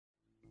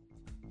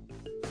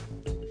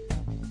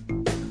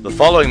The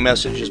following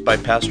message is by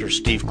Pastor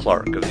Steve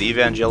Clark of the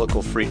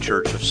Evangelical Free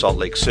Church of Salt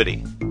Lake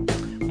City.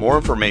 More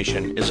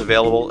information is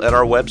available at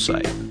our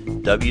website,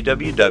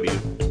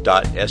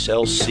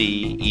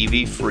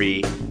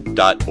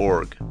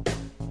 www.slcevfree.org.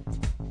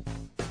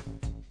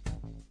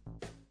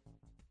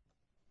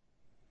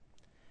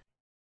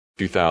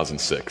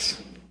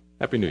 (2006).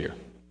 Happy New Year.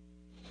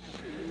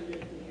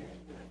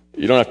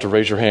 You don't have to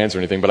raise your hands or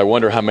anything, but I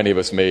wonder how many of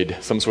us made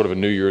some sort of a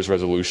New Year's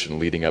resolution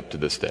leading up to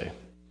this day.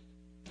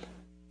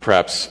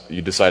 Perhaps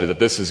you decided that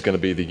this is going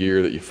to be the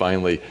year that you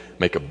finally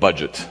make a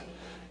budget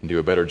and do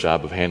a better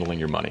job of handling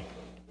your money.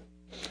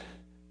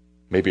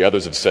 Maybe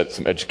others have set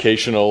some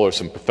educational or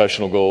some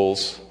professional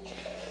goals.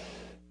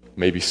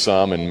 Maybe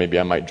some, and maybe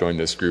I might join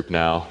this group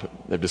now,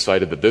 they've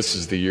decided that this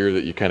is the year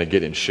that you kind of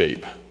get in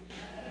shape.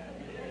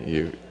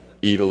 You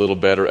eat a little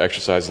better,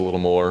 exercise a little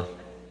more,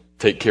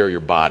 take care of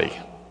your body.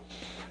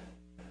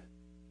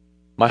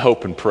 My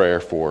hope and prayer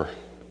for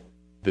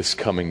this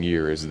coming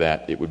year is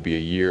that it would be a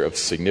year of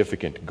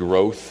significant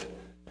growth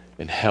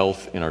and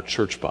health in our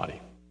church body.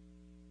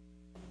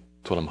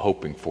 That's what I'm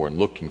hoping for and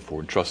looking for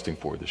and trusting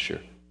for this year.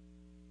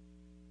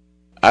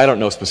 I don't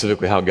know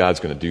specifically how God's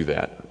going to do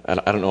that. I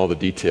don't know all the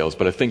details,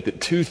 but I think that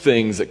two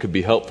things that could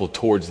be helpful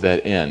towards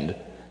that end.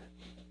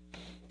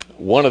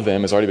 One of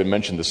them has already been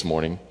mentioned this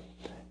morning.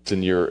 It's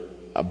in your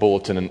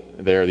bulletin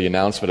there, the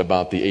announcement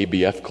about the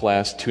ABF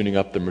class tuning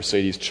up the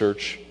Mercedes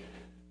Church.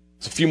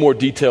 There's a few more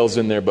details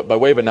in there, but by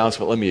way of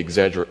announcement, let me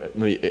expand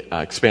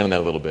on that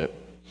a little bit.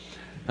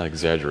 Not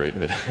exaggerate,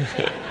 but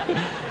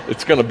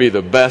it's going to be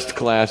the best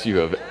class you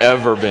have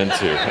ever been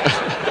to.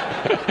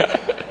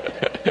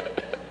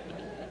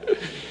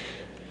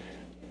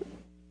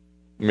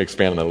 Let me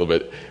expand on that a little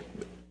bit.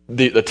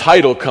 The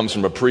title comes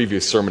from a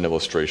previous sermon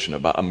illustration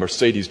about a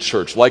Mercedes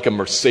church, like a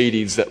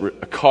Mercedes, a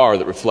car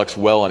that reflects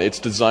well on its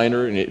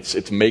designer and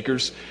its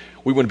makers.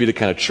 We want to be the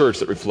kind of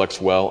church that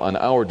reflects well on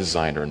our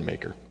designer and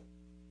maker.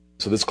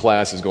 So this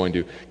class is going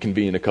to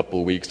convene in a couple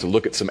of weeks to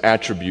look at some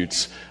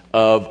attributes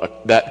of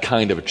that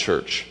kind of a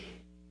church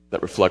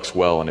that reflects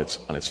well on its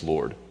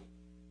Lord.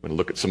 We're going to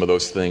look at some of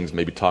those things,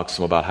 maybe talk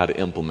some about how to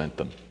implement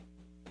them.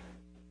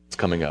 It's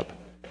coming up.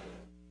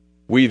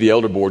 We, the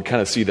Elder Board,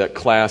 kind of see that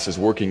class as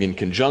working in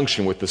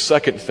conjunction with the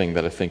second thing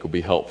that I think will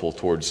be helpful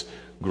towards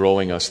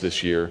growing us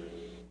this year,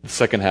 the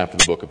second half of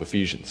the book of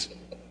Ephesians.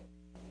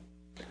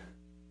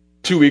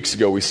 2 weeks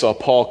ago, we saw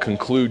Paul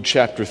conclude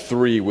chapter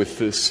 3 with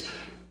this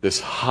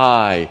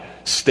high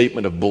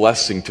statement of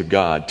blessing to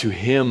God. To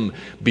Him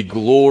be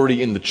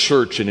glory in the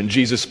church and in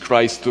Jesus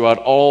Christ throughout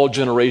all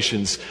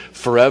generations,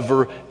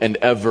 forever and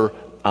ever.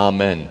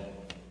 Amen.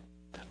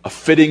 A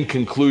fitting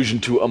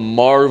conclusion to a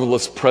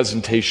marvelous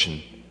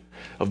presentation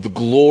of the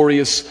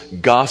glorious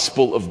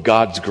gospel of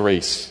God's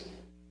grace.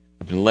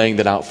 I've been laying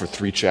that out for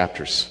 3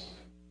 chapters.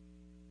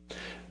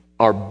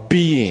 Our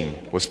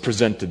being was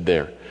presented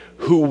there.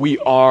 Who we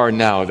are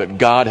now that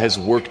God has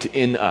worked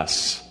in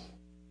us.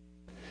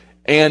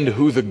 And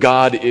who the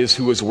God is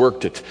who has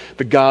worked it.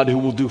 The God who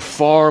will do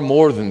far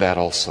more than that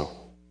also.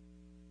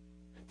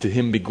 To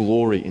Him be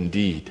glory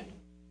indeed.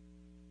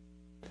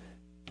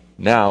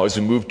 Now, as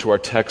we move to our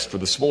text for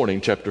this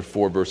morning, chapter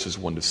 4, verses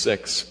 1 to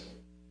 6,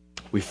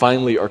 we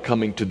finally are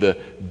coming to the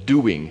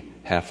doing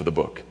half of the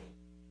book.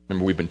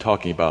 Remember, we've been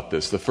talking about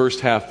this. The first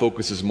half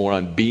focuses more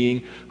on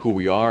being who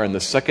we are, and the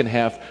second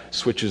half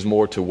switches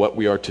more to what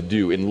we are to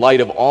do. In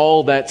light of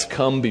all that's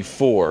come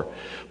before,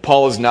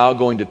 Paul is now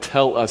going to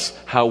tell us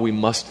how we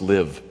must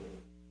live.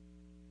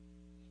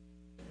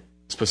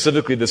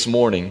 Specifically this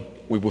morning,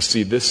 we will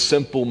see this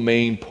simple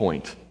main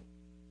point.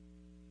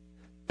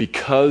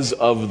 Because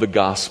of the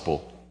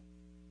gospel,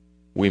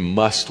 we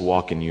must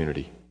walk in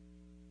unity.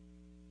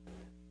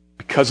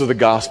 Because of the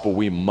gospel,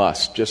 we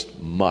must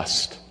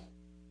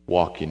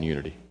walk in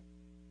unity.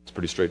 It's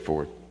pretty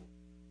straightforward.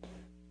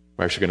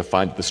 We're actually going to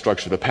find that the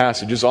structure of the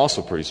passage is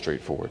also pretty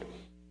straightforward.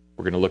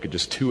 We're going to look at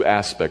just 2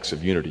 aspects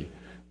of unity.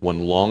 One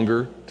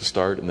longer to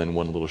start, and then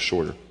one a little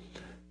shorter.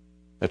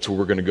 That's where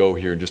we're going to go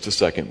here in just a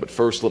second. But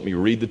first, let me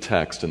read the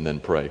text and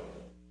then pray.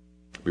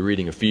 I'll be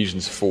reading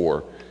Ephesians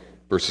 4,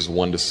 verses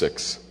 1 to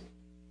 6.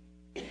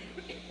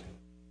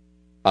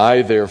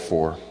 I,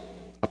 therefore,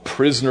 a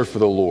prisoner for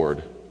the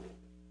Lord,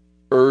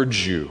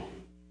 urge you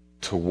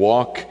to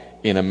walk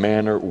in a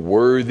manner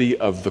worthy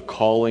of the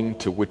calling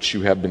to which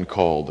you have been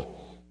called,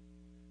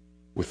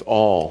 with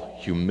all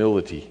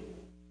humility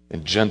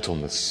and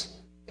gentleness,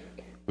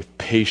 with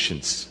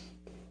patience,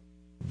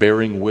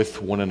 bearing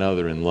with one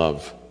another in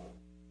love,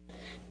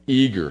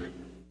 eager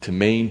to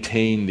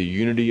maintain the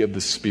unity of the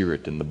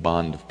Spirit in the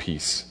bond of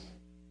peace.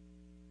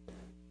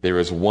 There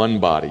is one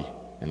body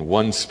and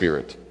one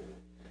Spirit,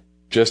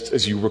 just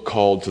as you were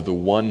called to the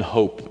one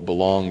hope that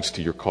belongs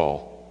to your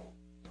call.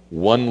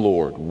 One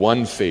Lord,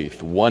 one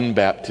faith, one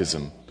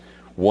baptism,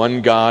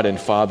 one God and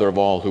Father of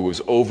all, who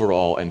is over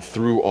all and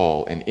through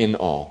all and in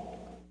all.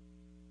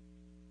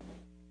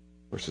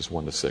 Verses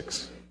 1 to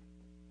 6.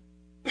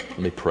 Let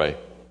me pray.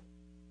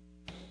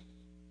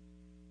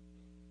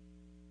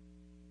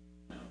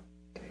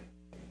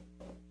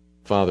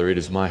 Father, it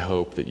is my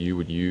hope that you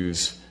would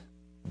use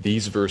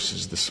these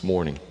verses this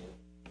morning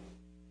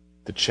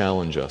to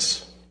challenge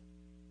us,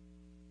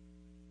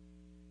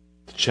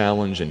 to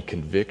challenge and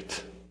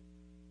convict,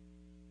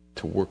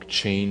 to work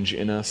change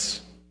in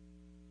us,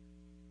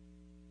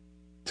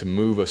 to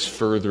move us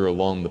further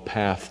along the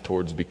path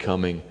towards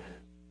becoming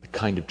the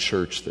kind of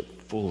church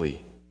that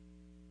fully,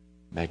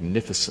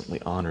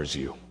 magnificently honors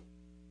you.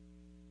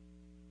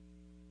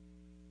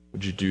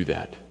 Would you do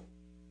that?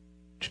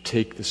 Would you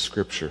take the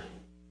Scripture?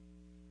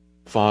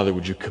 Father,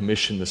 would you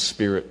commission the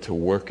Spirit to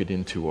work it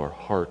into our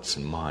hearts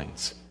and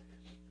minds?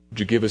 Would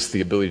you give us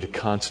the ability to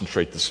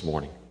concentrate this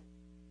morning,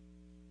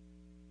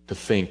 to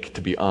think,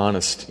 to be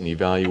honest in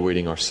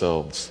evaluating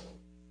ourselves,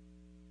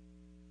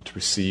 to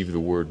receive the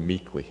Word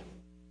meekly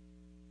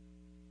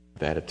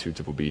with attitudes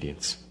of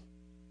obedience?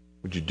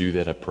 Would you do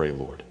that, I pray,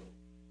 Lord?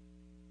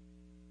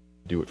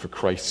 Do it for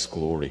Christ's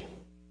glory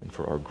and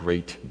for our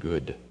great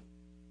good.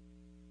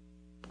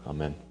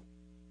 Amen.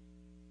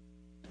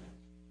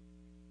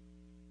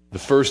 The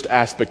first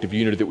aspect of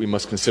unity that we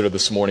must consider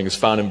this morning is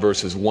found in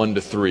verses 1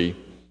 to 3.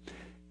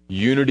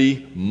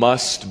 Unity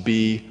must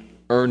be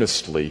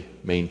earnestly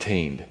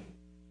maintained.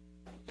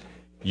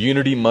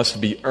 Unity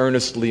must be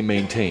earnestly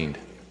maintained.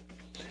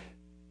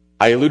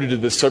 I alluded to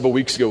this several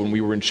weeks ago when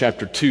we were in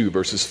chapter 2,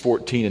 verses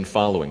 14 and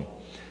following.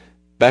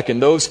 Back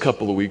in those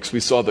couple of weeks, we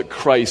saw that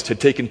Christ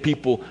had taken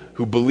people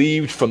who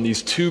believed from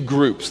these two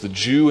groups, the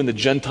Jew and the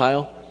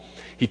Gentile.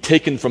 He'd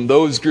taken from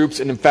those groups,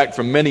 and in fact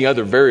from many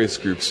other various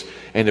groups,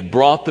 and had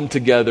brought them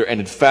together and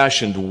had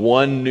fashioned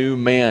one new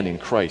man in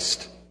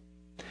Christ.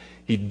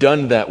 He'd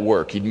done that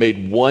work. He'd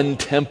made one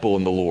temple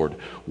in the Lord,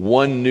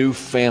 one new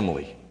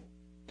family.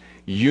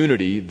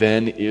 Unity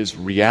then is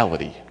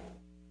reality.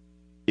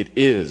 It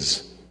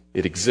is.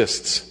 It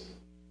exists.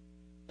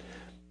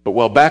 But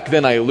while back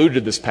then I alluded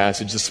to this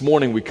passage, this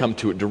morning we come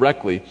to it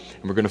directly,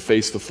 and we're going to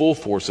face the full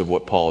force of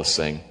what Paul is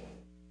saying.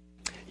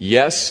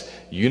 Yes,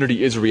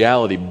 unity is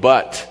reality,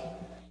 but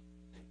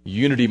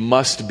unity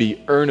must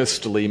be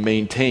earnestly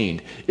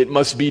maintained. It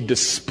must be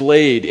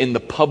displayed in the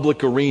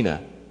public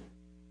arena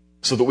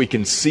so that we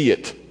can see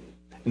it,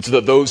 and so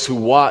that those who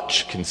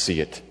watch can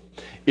see it.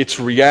 It's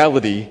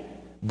reality,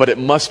 but it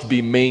must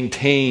be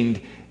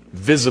maintained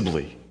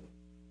visibly.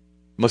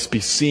 It must be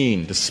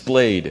seen,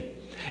 displayed.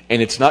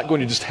 And it's not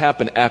going to just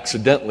happen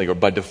accidentally or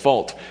by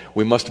default.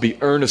 We must be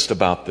earnest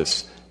about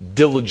this,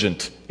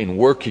 diligent in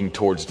working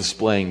towards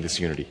displaying this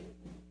unity.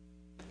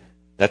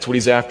 That's what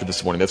he's after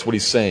this morning. That's what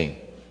he's saying.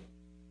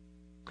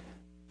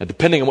 Now,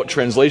 depending on what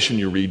translation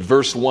you read,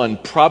 verse 1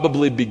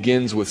 probably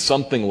begins with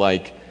something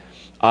like,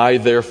 I,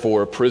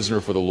 therefore, a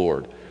prisoner for the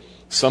Lord.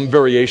 Some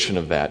variation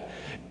of that.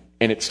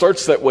 And it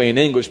starts that way in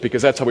English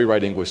because that's how we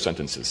write English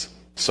sentences.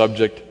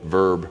 Subject,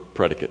 verb,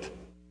 predicate.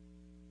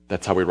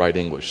 That's how we write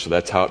English. So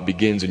that's how it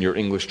begins in your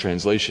English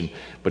translation.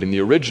 But in the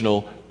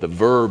original, the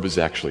verb is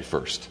actually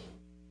first.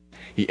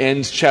 He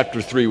ends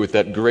chapter 3 with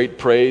that great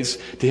praise.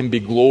 To him be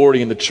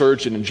glory in the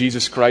church and in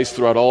Jesus Christ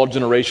throughout all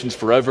generations,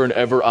 forever and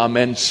ever.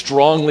 Amen.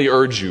 Strongly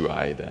urge you,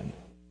 I then.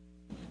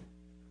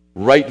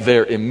 Right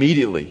there,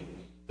 immediately,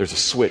 there's a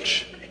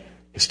switch.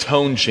 His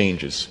tone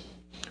changes.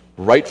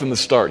 Right from the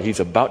start,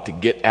 he's about to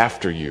get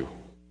after you,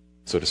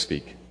 so to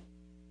speak.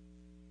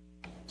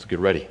 So get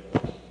ready.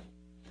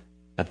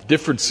 Now, the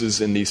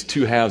differences in these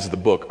two halves of the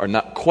book are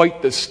not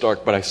quite this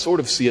stark, but I sort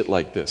of see it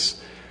like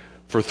this.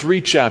 For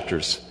 3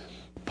 chapters,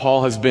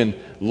 Paul has been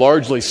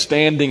largely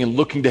standing and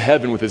looking to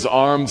heaven with his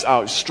arms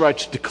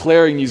outstretched,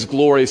 declaring these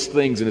glorious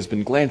things, and has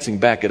been glancing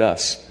back at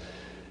us,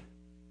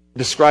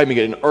 describing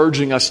it and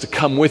urging us to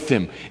come with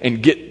him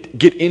and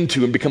get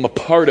into and become a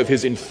part of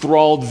his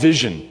enthralled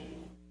vision.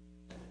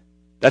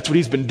 That's what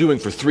he's been doing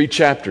for 3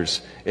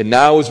 chapters. And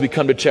now as we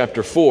come to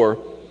chapter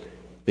 4,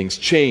 things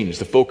change.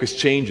 The focus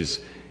changes.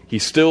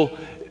 He's still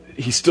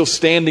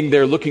standing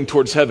there looking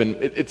towards heaven.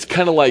 It's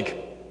kind of like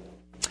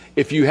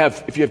if you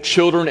have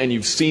children and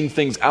you've seen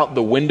things out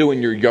the window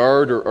in your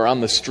yard or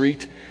on the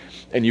street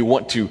and you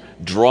want to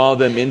draw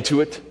them into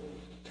it.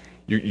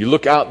 You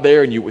look out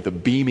there and with a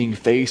beaming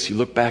face, you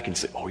look back and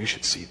say, oh, you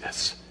should see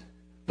this.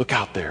 Look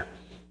out there.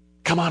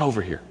 Come on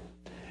over here.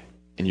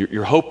 And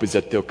your hope is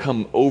that they'll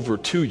come over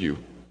to you.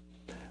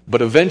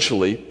 But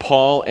eventually,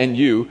 Paul and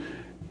you,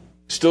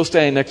 still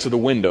standing next to the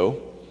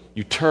window,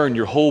 you turn,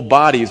 your whole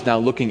body is now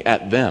looking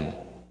at them.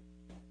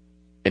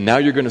 And now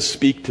you're going to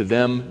speak to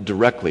them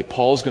directly.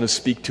 Paul's going to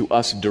speak to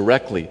us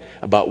directly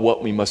about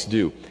what we must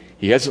do.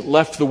 He hasn't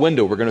left the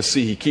window. We're going to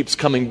see he keeps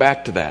coming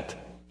back to that.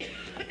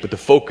 But the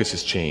focus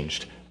has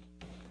changed.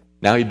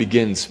 Now he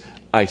begins,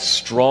 I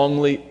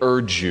strongly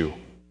urge you.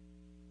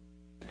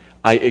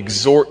 I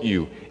exhort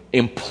you,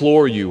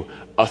 implore you,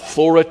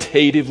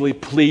 authoritatively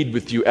plead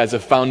with you as a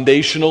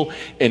foundational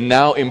and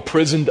now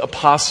imprisoned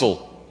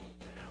apostle.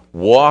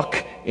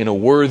 Walk in a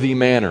worthy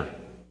manner.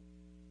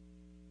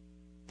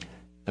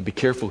 And be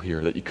careful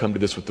here that you come to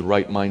this with the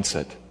right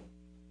mindset.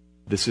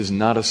 This is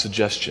not a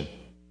suggestion.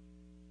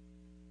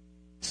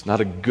 It's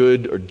not a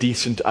good or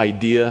decent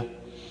idea.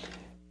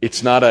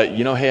 It's not a,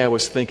 hey, I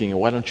was thinking,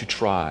 why don't you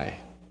try?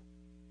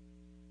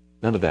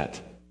 None of that.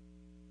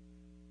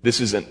 This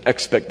is an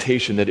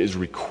expectation that is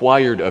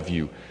required of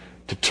you.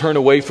 To turn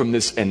away from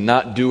this and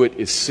not do it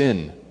is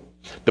sin.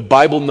 The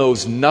Bible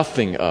knows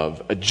nothing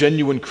of a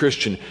genuine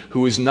Christian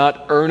who is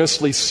not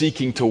earnestly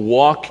seeking to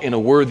walk in a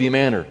worthy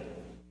manner.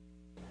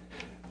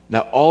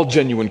 Now, all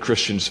genuine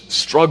Christians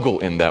struggle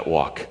in that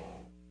walk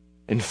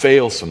and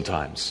fail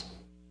sometimes.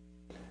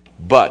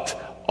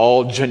 But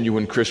all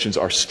genuine Christians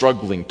are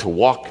struggling to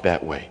walk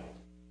that way.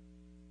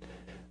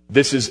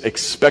 This is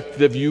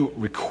expected of you,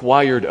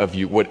 required of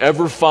you.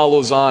 Whatever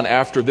follows on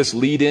after this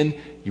lead-in,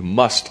 you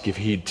must give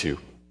heed to.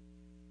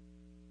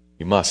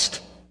 You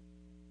must.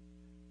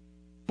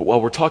 But while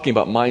we're talking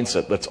about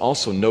mindset, let's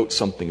also note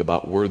something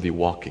about worthy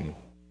walking.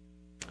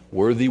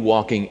 Worthy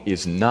walking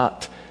is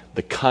not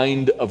the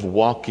kind of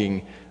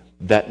walking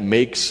that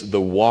makes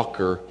the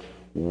walker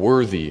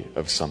worthy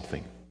of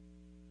something.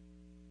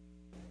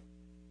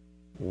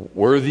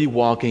 Worthy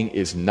walking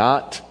is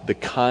not the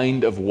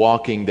kind of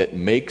walking that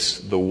makes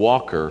the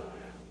walker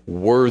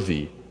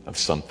worthy of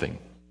something.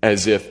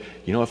 As if,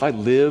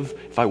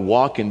 if I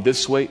walk in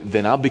this way,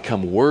 then I'll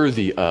become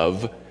worthy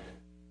of,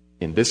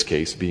 in this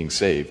case, being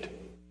saved.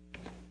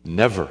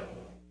 Never.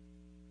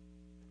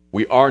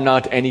 We are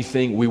not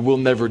anything, we will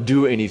never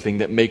do anything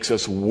that makes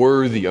us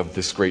worthy of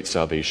this great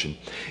salvation.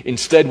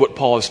 Instead, what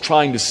Paul is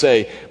trying to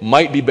say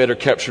might be better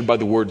captured by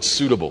the word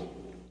suitable.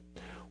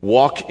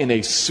 Walk in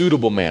a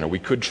suitable manner. We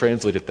could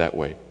translate it that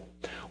way.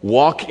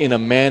 Walk in a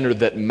manner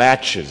that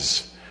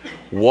matches.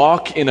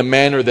 Walk in a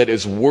manner that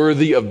is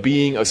worthy of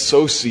being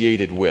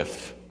associated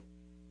with.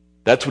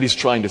 That's what he's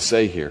trying to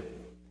say here.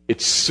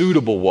 It's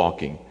suitable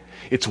walking.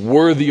 It's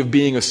worthy of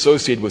being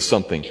associated with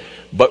something.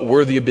 But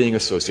worthy of being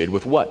associated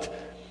with what?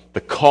 The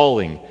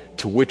calling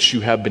to which you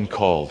have been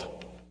called.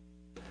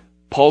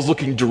 Paul's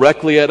looking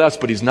directly at us,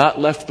 but he's not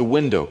left the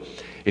window.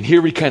 And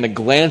here he kind of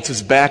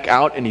glances back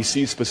out and he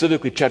sees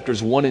specifically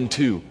chapters 1 and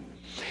 2.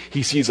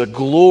 He sees a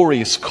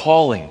glorious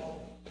calling.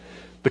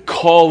 The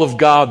call of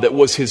God that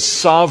was his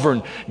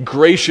sovereign,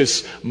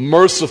 gracious,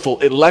 merciful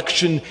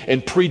election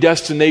and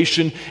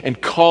predestination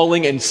and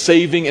calling and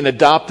saving and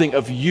adopting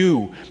of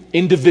you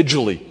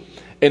individually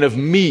and of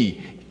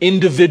me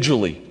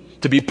individually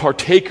to be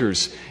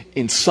partakers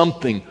in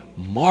something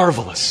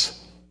marvelous.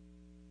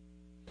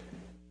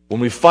 When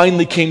we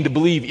finally came to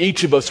believe,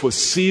 each of us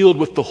was sealed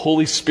with the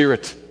Holy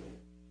Spirit.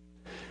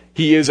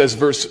 He is, as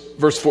verse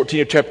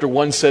 14 of chapter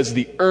 1 says,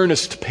 the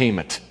earnest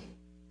payment,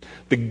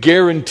 the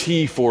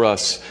guarantee for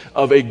us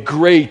of a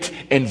great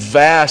and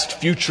vast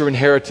future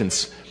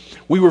inheritance.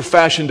 We were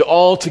fashioned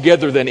all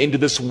together then into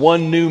this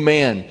one new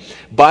man,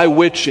 by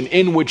which and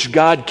in which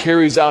God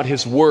carries out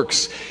his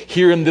works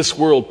here in this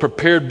world,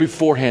 prepared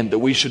beforehand that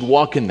we should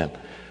walk in them.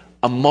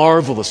 A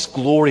marvelous,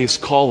 glorious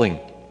calling.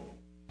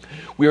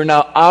 We are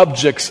now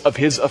objects of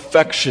his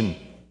affection.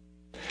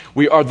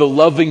 We are the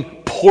loving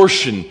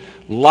portion,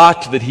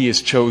 lot that he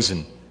has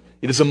chosen.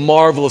 It is a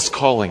marvelous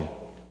calling.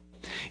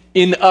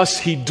 In us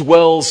he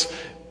dwells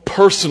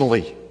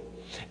personally,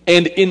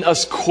 and in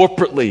us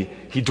corporately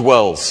he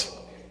dwells.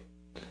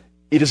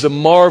 It is a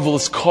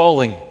marvelous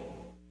calling.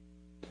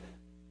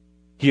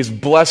 He has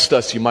blessed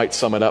us, you might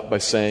sum it up by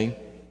saying,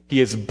 he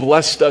has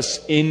blessed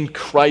us in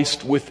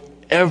Christ with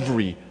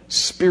every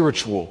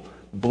spiritual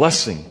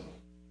blessing.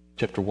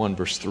 Chapter 1,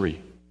 verse 3.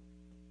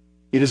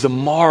 It is a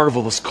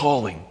marvelous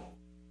calling.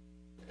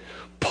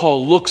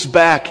 Paul looks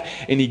back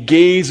and he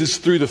gazes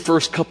through the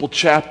first couple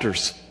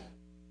chapters.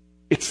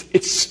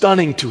 It's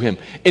stunning to him,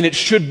 and it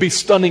should be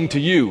stunning to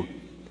you.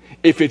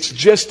 If it's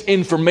just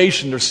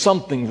information, there's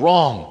something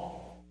wrong.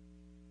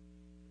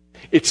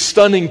 It's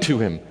stunning to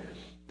him.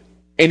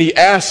 And he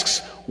asks,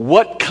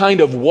 what kind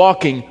of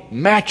walking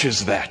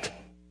matches that?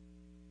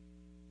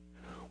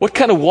 What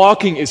kind of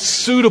walking is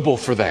suitable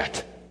for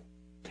that?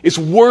 Is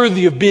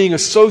worthy of being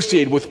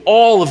associated with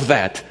all of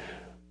that?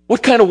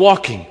 What kind of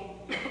walking?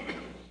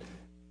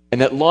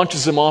 And that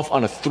launches him off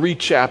on a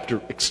 3-chapter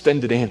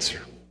extended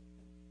answer.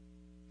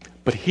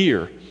 But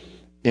here,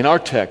 in our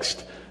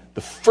text,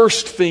 the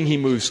first thing he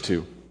moves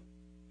to,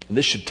 and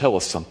this should tell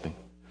us something,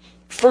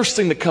 first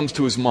thing that comes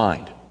to his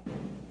mind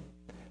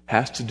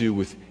has to do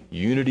with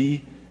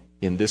unity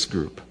in this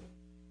group.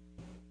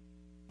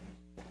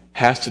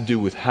 Has to do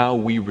with how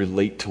we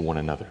relate to one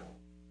another.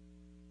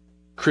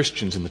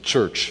 Christians in the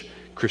church,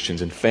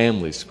 Christians in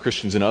families,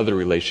 Christians in other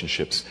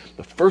relationships.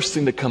 The first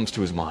thing that comes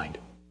to his mind,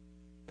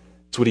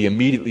 it's what he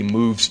immediately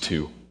moves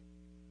to.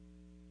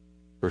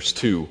 Verse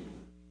 2,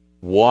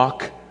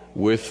 walk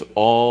with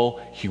all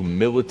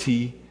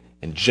humility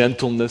and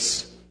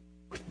gentleness,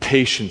 with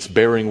patience,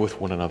 bearing with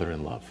one another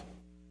in love.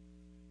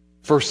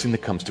 First thing that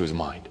comes to his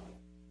mind.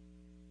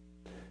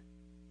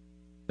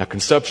 Now,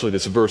 conceptually,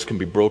 this verse can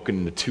be broken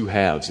into 2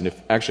 halves. And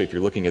if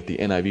you're looking at the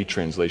NIV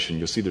translation,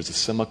 you'll see there's a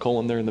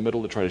semicolon there in the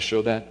middle to try to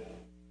show that.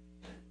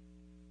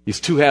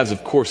 These 2 halves,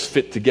 of course,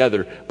 fit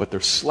together, but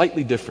they're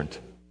slightly different.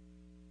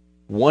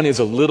 One is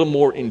a little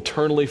more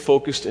internally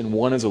focused, and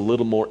one is a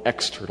little more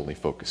externally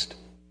focused.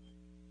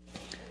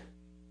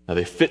 Now,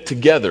 they fit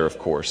together, of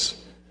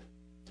course.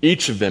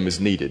 Each of them is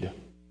needed.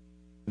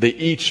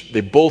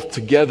 They both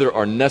together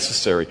are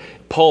necessary.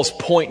 Paul's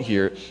point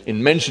here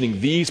in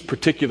mentioning these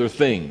particular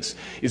things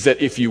is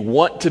that if you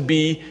want to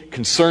be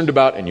concerned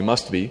about, and you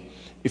must be,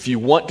 if you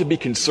want to be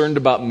concerned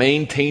about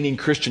maintaining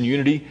Christian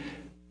unity,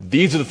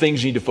 these are the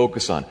things you need to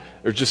focus on.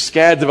 There's just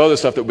scads of other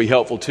stuff that would be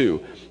helpful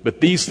too. But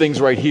these things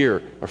right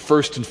here are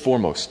first and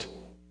foremost.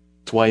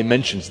 That's why he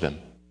mentions them.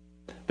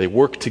 They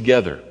work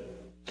together.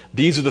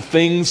 These are the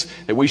things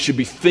that we should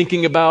be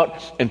thinking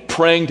about and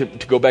praying,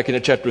 to go back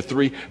into chapter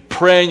 3,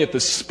 praying that the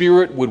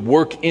Spirit would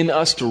work in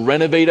us to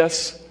renovate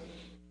us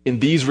in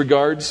these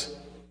regards.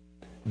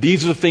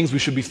 These are the things we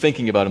should be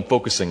thinking about and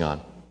focusing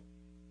on.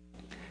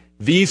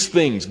 These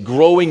things,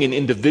 growing in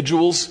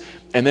individuals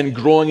and then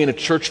growing in a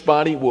church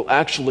body, will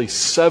actually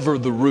sever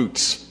the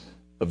roots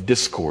of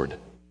discord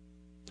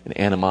and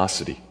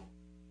animosity.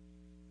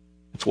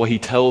 That's why he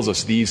tells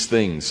us these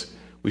things.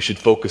 We should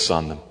focus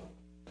on them.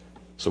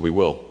 So we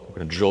will. We're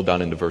going to drill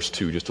down into verse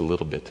 2 just a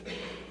little bit.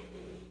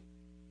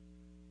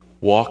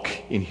 Walk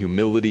in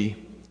humility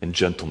and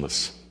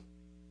gentleness.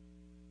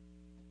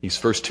 These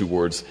first two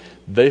words,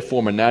 they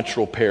form a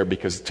natural pair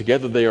because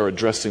together they are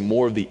addressing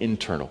more of the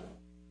internal.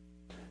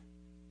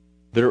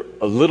 They're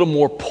a little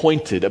more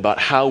pointed about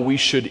how we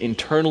should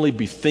internally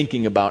be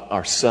thinking about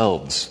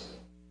ourselves.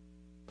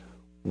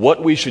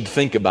 What we should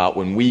think about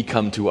when we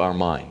come to our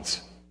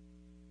minds.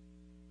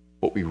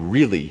 What we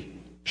really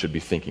should be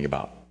thinking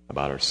about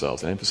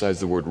ourselves. I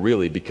emphasize the word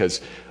really because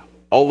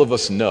all of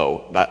us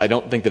know, I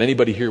don't think that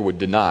anybody here would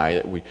deny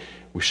that we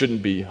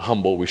shouldn't be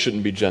humble, we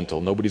shouldn't be gentle.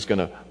 Nobody's going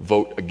to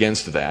vote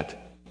against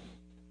that.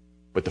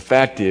 But the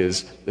fact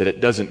is that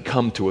it doesn't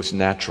come to us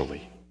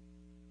naturally.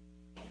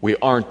 We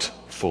aren't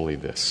fully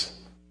this.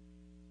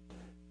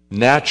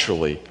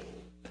 Naturally,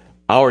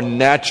 our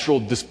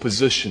natural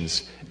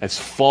dispositions as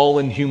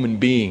fallen human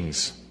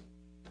beings,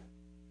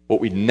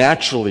 what we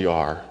naturally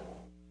are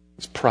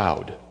is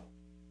proud.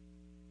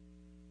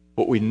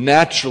 What we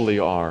naturally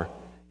are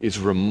is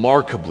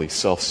remarkably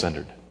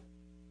self-centered.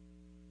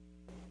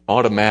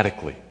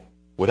 Automatically,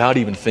 without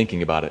even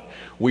thinking about it,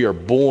 we are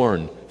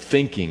born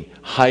thinking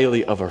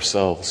highly of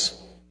ourselves.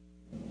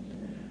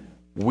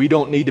 We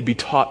don't need to be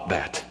taught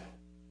that.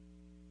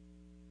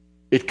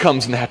 It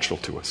comes natural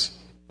to us.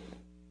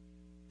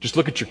 Just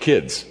look at your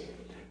kids.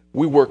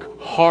 We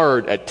work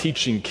hard at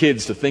teaching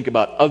kids to think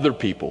about other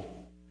people.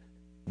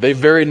 They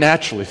very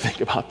naturally think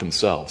about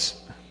themselves.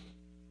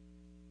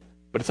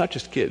 But it's not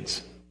just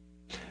kids.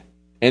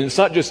 And it's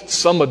not just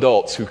some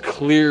adults who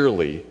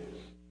clearly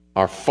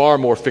are far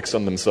more fixed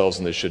on themselves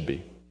than they should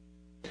be.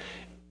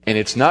 And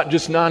it's not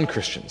just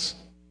non-Christians.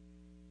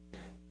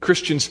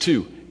 Christians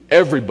too.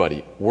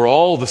 Everybody. We're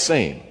all the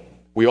same.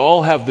 We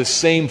all have the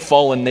same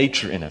fallen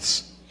nature in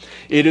us.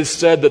 It is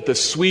said that the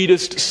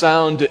sweetest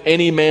sound to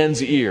any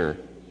man's ear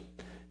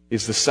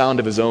is the sound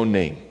of his own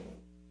name.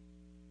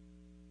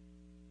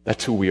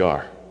 That's who we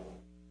are.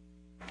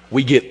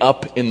 We get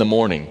up in the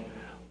morning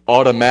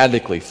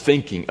automatically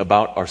thinking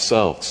about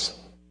ourselves.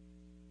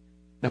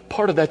 Now,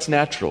 part of that's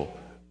natural.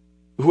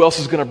 Who else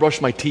is going to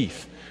brush my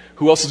teeth?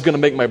 Who else is going to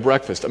make my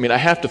breakfast? I mean, I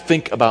have to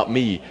think about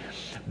me.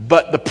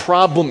 But the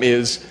problem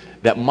is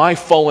that my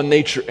fallen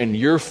nature and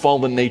your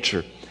fallen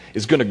nature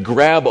is going to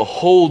grab a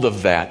hold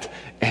of that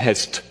and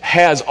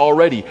has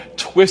already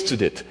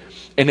twisted it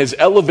and has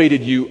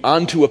elevated you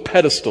onto a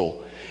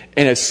pedestal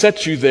and has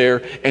set you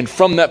there, and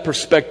from that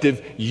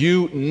perspective,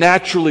 you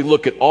naturally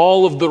look at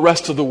all of the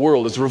rest of the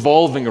world as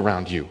revolving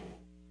around you.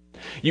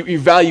 You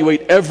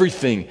evaluate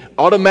everything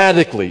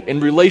automatically in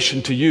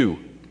relation to you.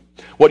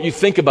 What you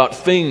think about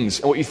things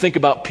and what you think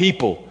about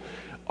people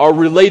are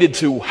related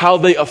to how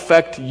they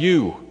affect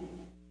you.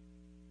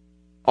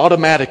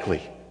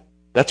 Automatically.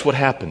 That's what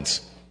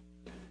happens.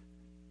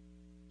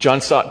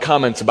 John Stott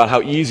comments about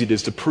how easy it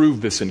is to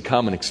prove this in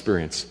common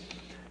experience.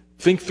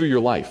 Think through your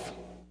life.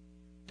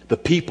 The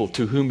people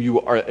to whom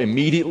you are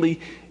immediately,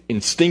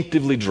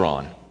 instinctively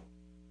drawn.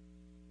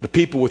 The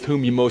people with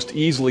whom you most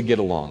easily get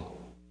along.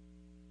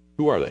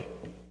 Who are they?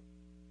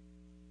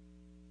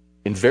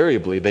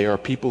 Invariably, they are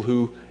people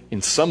who,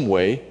 in some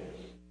way,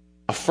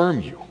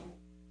 affirm you.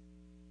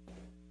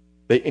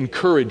 They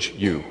encourage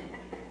you.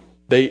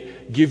 They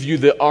give you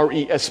the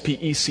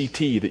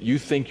RESPECT that you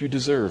think you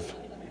deserve.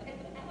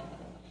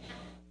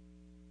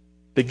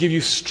 They give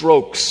you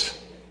strokes.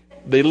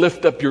 They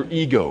lift up your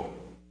ego.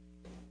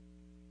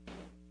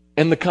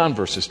 And the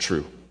converse is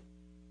true.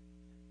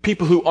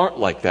 People who aren't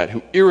like that,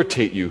 who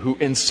irritate you, who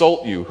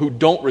insult you, who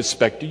don't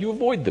respect you, you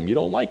avoid them. You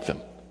don't like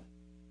them.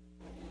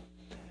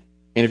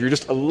 And if you're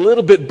just a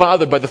little bit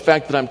bothered by the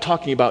fact that I'm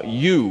talking about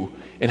you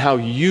and how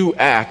you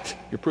act,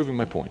 you're proving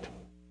my point.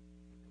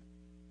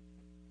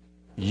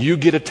 You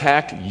get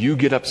attacked, you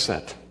get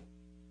upset.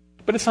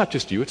 But it's not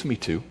just you, it's me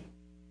too.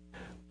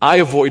 I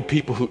avoid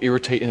people who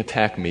irritate and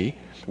attack me.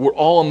 We're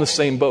all in the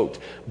same boat.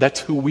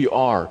 That's who we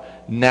are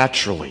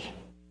naturally.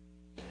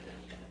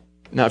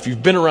 Now, if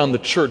you've been around the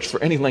church for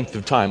any length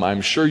of time,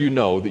 I'm sure you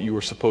know that you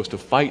are supposed to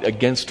fight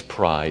against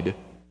pride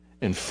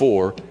and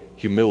for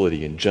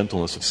humility and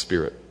gentleness of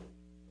spirit.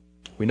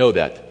 We know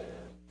that.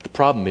 The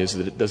problem is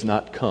that it does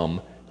not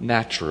come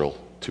natural.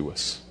 to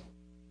us.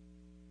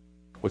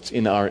 What's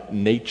in our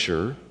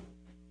nature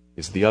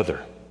is the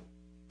other,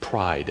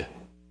 pride.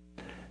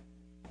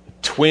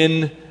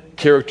 Twin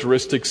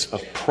characteristics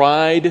of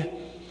pride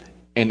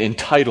and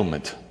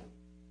entitlement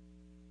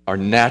are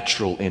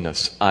natural in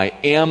us. I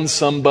am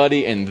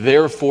somebody and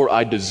therefore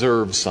I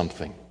deserve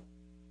something.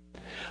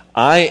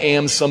 I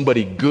am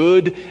somebody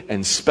good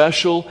and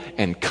special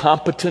and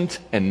competent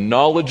and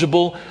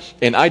knowledgeable,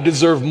 and I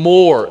deserve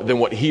more than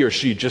what he or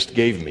she just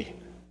gave me.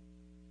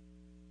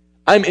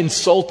 I'm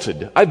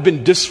insulted. I've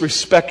been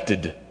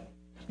disrespected.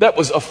 That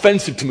was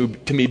offensive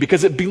to me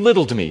because it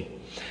belittled me.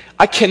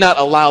 I cannot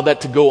allow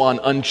that to go on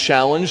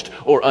unchallenged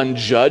or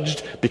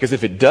unjudged, because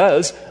if it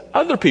does,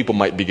 other people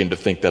might begin to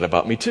think that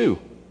about me too.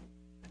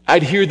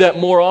 I'd hear that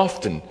more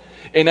often,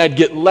 and I'd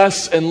get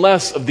less and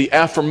less of the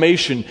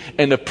affirmation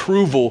and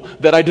approval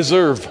that I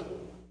deserve.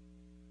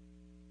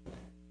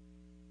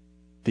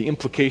 The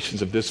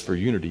implications of this for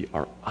unity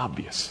are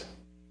obvious.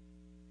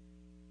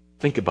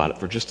 Think about it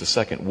for just a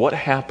second. What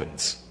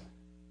happens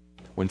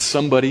when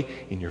somebody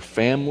in your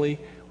family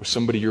or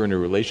somebody you're in a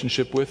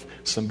relationship with,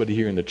 somebody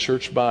here in the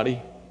church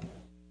body,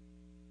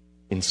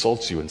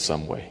 insults you in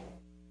some way,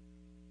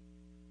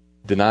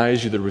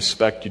 denies you the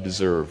respect you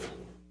deserve,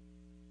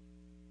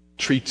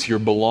 treats your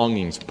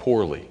belongings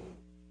poorly,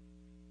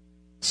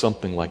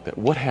 something like that?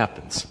 What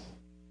happens?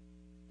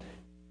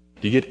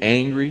 Do you get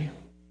angry?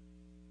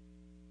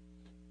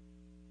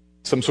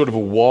 Some sort of a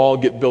wall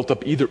get built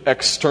up either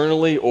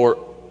externally, or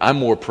I'm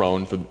more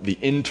prone for the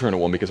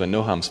internal one because I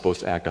know how I'm supposed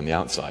to act on the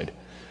outside.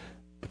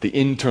 But the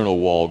internal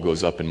wall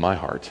goes up in my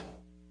heart.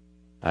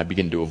 I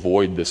begin to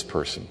avoid this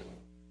person.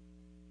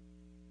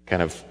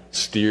 Kind of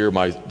steer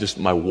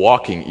my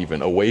walking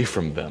even away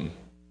from them.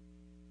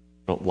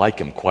 I don't like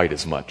them quite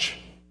as much.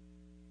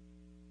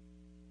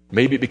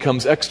 Maybe it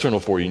becomes external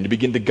for you and you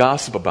begin to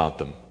gossip about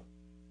them.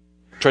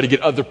 Try to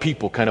get other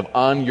people kind of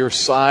on your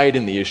side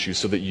in the issue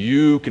so that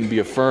you can be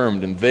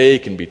affirmed and they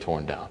can be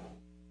torn down.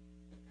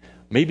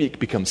 Maybe it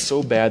becomes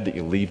so bad that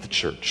you leave the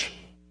church.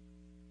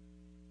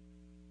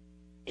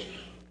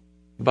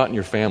 About in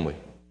your family,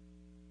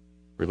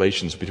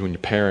 relations between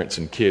your parents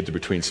and kids, or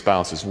between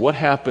spouses. What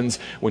happens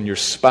when your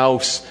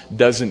spouse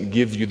doesn't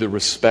give you the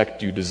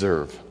respect you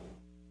deserve?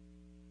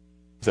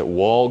 Does that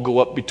wall go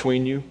up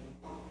between you?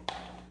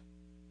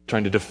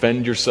 Trying to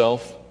defend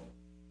yourself?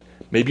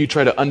 Maybe you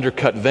try to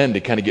undercut them to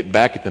kind of get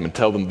back at them and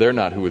tell them they're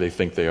not who they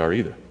think they are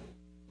either.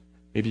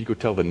 Maybe you go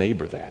tell the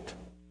neighbor that.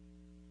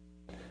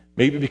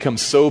 Maybe it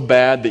becomes so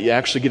bad that you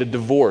actually get a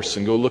divorce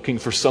and go looking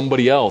for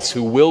somebody else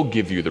who will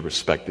give you the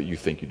respect that you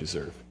think you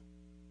deserve.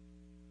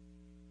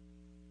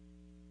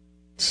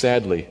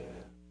 Sadly,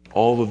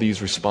 all of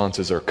these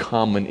responses are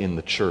common in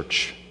the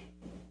church.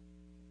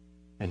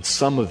 And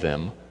some of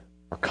them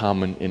are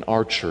common in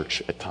our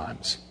church at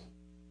times.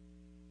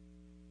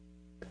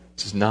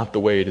 This is not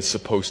the way it is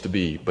supposed to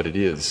be, but it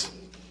is.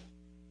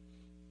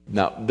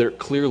 Now,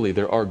 clearly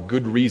there are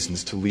good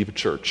reasons to leave a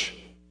church.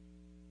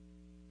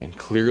 And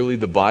clearly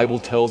the Bible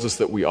tells us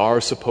that we are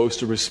supposed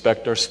to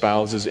respect our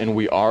spouses and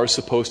we are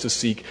supposed to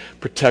seek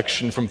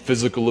protection from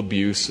physical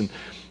abuse. And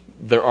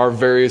there are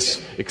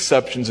various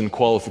exceptions and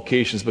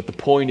qualifications, but the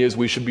point is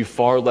we should be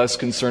far less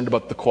concerned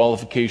about the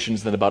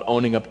qualifications than about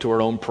owning up to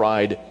our own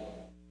pride.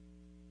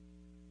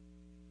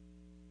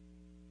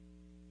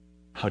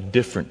 How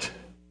different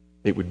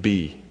it would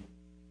be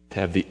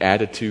to have the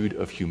attitude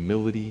of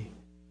humility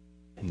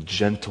and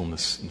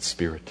gentleness in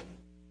spirit.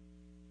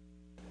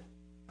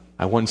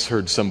 I once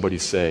heard somebody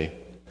say,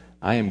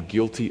 I am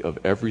guilty of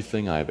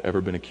everything I have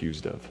ever been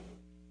accused of.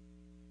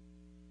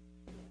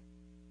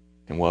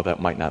 And while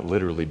that might not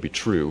literally be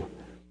true,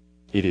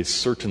 it is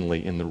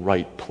certainly in the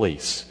right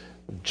place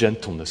of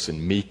gentleness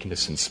and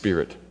meekness and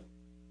spirit.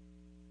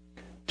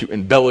 To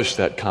embellish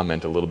that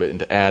comment a little bit and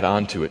to add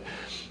on to it,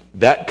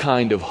 that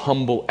kind of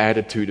humble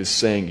attitude is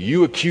saying,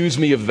 you accuse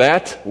me of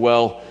that?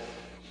 Well,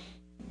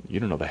 you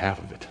don't know the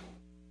half of it.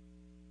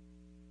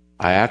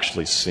 I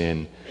actually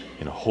sin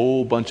in a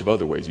whole bunch of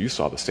other ways. You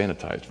saw the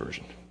sanitized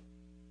version.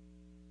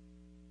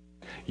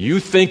 You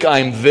think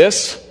I'm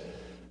this?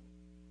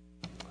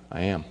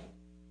 I am.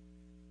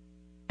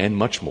 And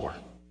much more.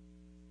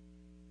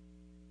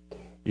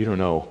 You don't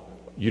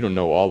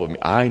know all of me.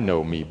 I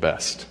know me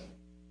best.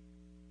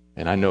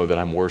 And I know that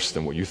I'm worse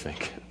than what you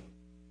think.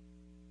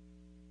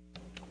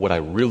 What I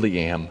really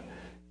am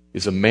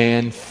is a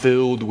man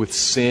filled with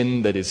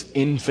sin that is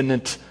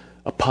infinite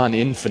upon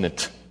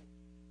infinite.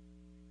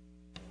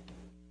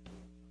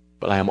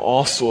 But I am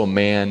also a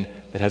man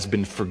that has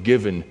been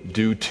forgiven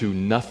due to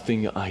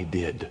nothing I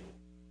did.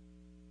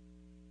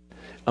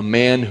 A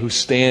man who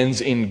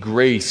stands in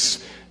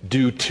grace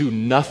due to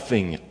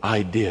nothing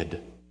I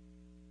did.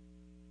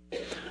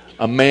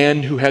 A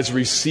man who has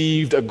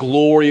received a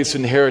glorious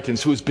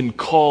inheritance, who has been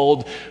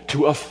called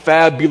to a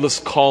fabulous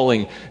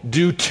calling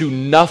due to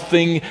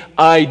nothing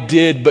I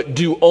did, but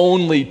due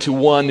only to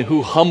one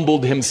who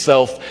humbled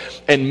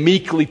himself and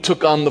meekly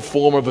took on the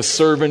form of a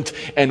servant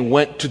and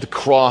went to the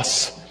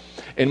cross.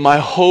 And my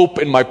hope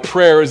and my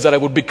prayer is that I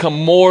would become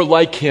more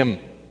like him,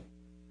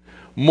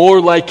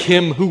 more like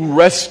him who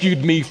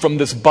rescued me from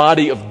this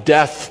body of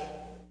death,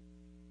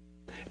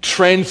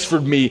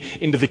 transferred me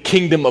into the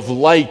kingdom of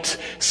light,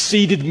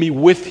 seated me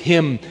with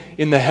him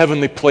in the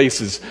heavenly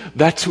places.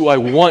 That's who I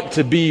want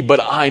to be, but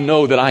I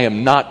know that I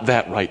am not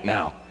that right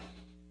now.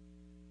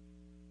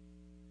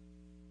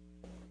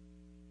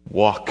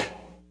 Walk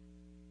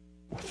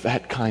with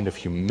that kind of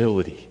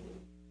humility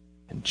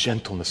and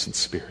gentleness in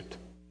spirit,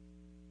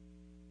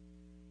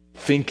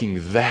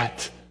 thinking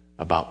that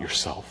about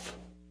yourself.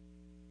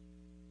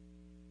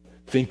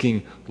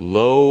 Thinking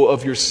low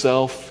of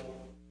yourself,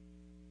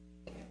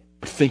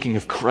 but thinking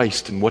of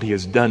Christ and what he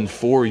has done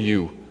for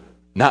you,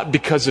 not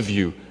because of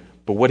you,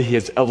 but what he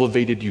has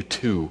elevated you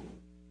to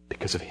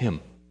because of him.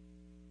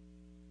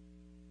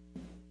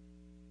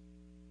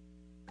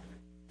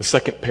 The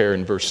second pair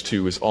in verse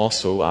 2 is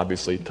also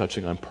obviously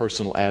touching on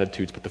personal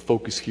attitudes, but the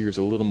focus here is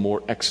a little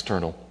more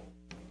external.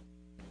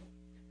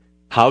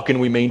 How can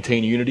we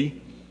maintain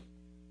unity?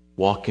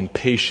 Walk in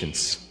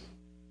patience,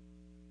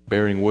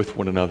 bearing with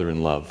one another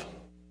in love.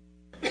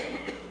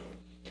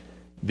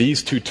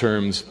 These two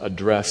terms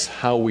address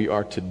how we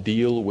are to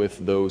deal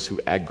with those who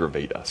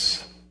aggravate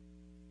us.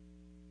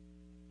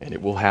 And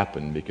it will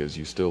happen because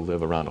you still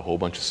live around a whole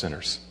bunch of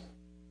sinners.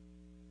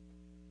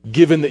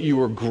 Given that you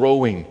are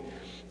growing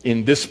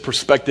in this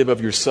perspective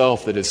of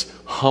yourself that is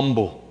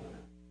humble,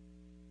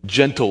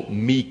 gentle,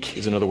 meek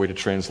is another way to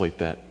translate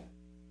that.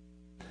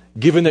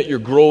 Given that you're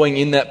growing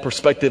in that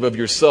perspective of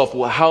yourself,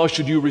 well, how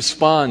should you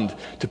respond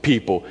to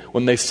people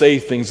when they say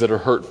things that are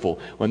hurtful,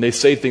 when they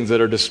say things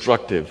that are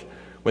destructive,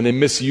 when they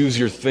misuse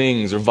your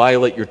things or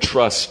violate your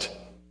trust?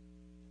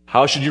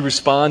 How should you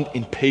respond?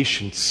 In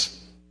patience.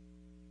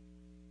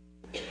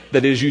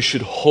 That is, you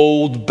should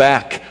hold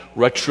back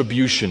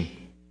retribution.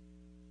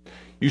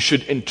 You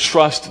should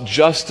entrust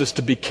justice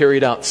to be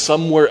carried out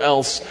somewhere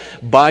else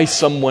by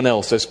someone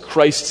else. As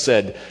Christ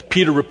said,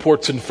 Peter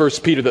reports in 1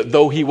 Peter that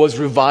though he was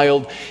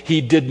reviled, he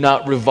did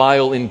not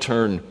revile in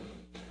turn.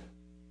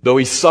 Though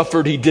he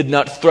suffered, he did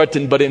not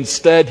threaten, but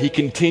instead he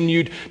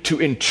continued to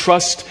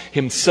entrust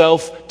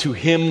himself to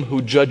him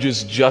who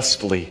judges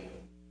justly.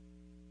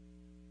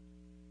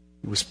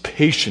 He was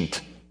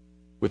patient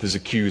with his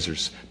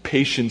accusers.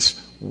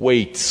 Patience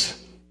waits.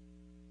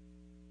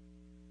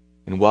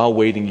 And while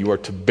waiting, you are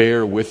to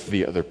bear with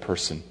the other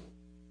person,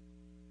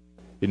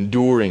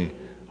 enduring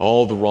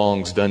all the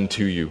wrongs done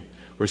to you,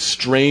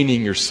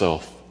 restraining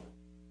yourself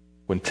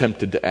when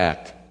tempted to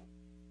act.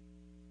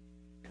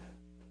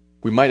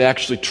 We might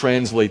actually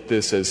translate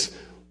this as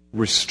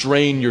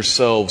restrain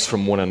yourselves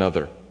from one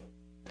another.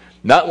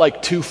 Not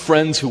like two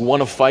friends who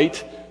want to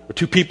fight, or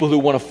two people who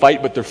want to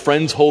fight but their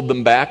friends hold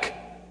them back,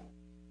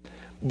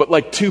 but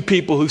like two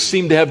people who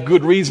seem to have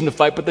good reason to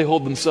fight but they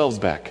hold themselves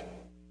back.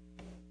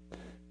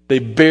 They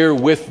bear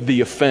with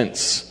the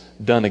offense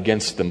done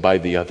against them by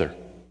the other.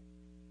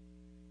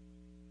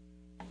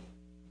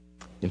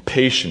 In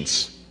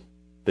patience,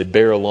 they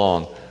bear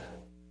along,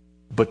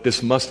 but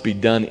this must be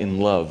done in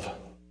love.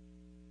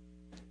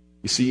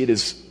 You see, it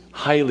is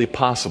highly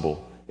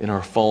possible in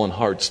our fallen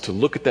hearts to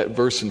look at that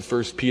verse in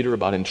 1 Peter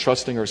about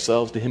entrusting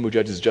ourselves to him who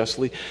judges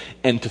justly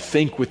and to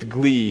think with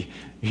glee,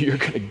 you're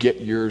going to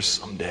get yours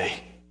someday.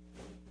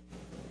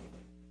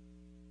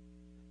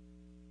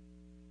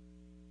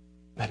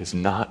 That is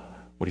not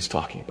what he's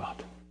talking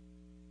about.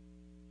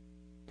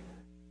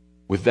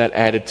 With that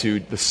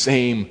attitude, the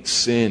same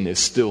sin is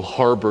still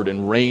harbored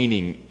and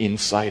reigning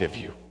inside of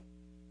you.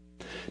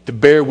 To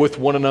bear with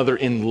one another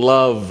in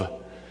love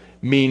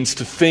means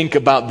to think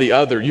about the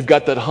other. You've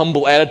got that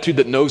humble attitude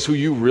that knows who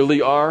you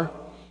really are.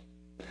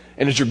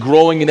 And as you're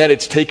growing in that,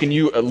 it's taken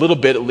you a little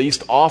bit at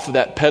least off of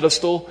that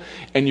pedestal,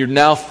 and you're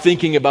now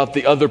thinking about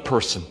the other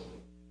person.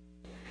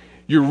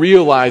 You're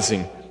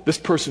realizing this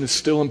person is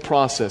still in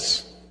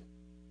process.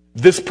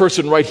 This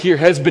person right here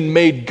has been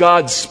made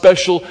God's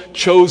special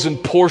chosen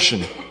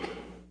portion,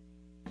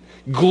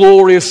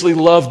 gloriously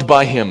loved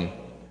by him.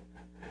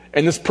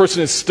 And this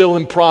person is still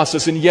in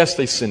process, and yes,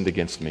 they sinned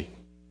against me,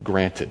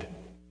 granted.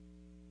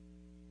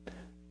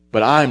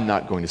 But I'm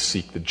not going to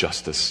seek the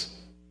justice.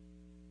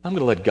 I'm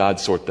going to let God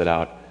sort that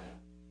out.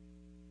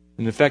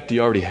 And in fact, he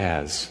already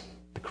has,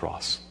 the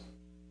cross.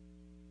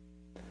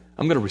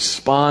 I'm going to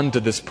respond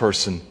to this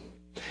person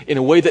in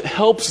a way that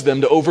helps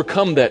them to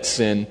overcome that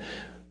sin.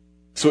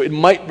 So it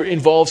might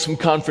involve some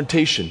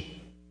confrontation.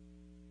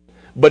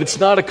 But it's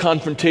not a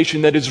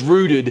confrontation that is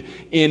rooted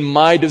in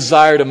my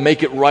desire to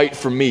make it right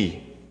for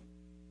me.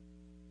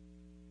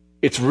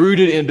 It's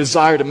rooted in a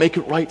desire to make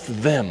it right for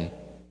them.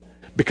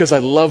 Because I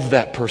love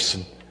that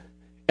person.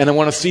 And I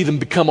want to see them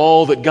become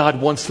all that God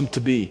wants them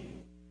to be.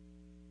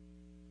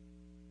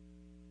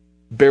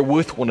 Bear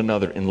with one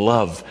another in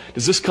love.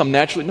 Does this come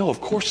naturally? No,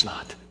 of course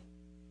not.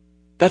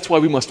 That's why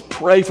we must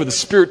pray for the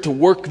Spirit to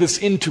work this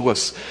into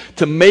us,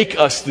 to make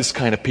us this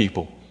kind of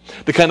people.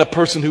 The kind of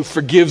person who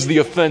forgives the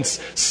offense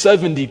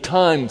 70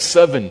 times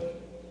 7.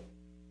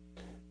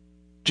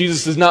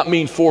 Jesus does not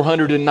mean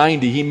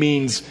 490, he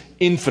means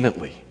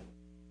infinitely.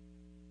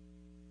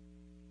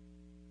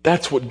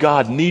 That's what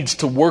God needs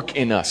to work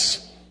in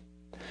us.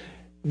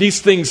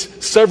 These things,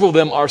 several of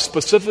them are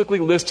specifically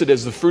listed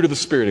as the fruit of the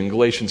Spirit in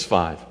Galatians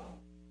 5.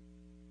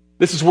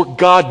 This is what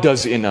God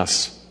does in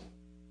us.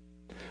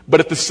 But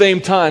at the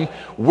same time,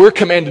 we're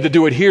commanded to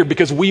do it here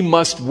because we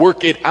must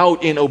work it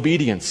out in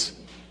obedience.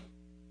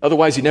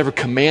 Otherwise, He never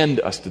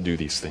commanded us to do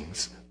these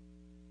things.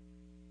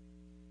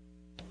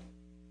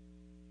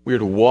 We are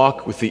to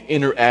walk with the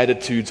inner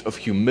attitudes of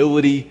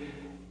humility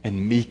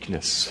and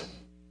meekness.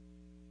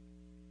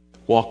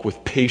 Walk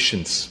with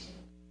patience.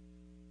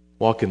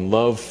 Walk in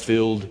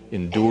love-filled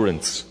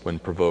endurance when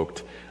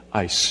provoked.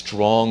 I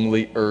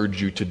strongly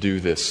urge you to do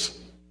this,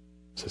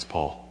 says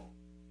Paul.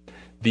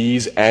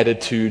 These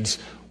attitudes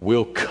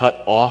will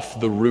cut off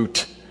the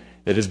root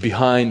that is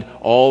behind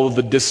all of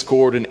the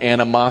discord and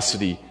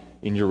animosity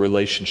in your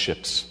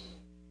relationships.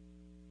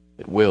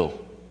 It will.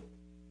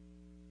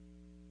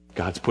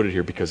 God's put it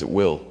here because it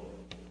will.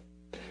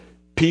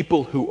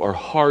 People who are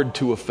hard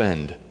to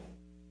offend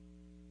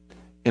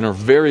and are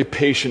very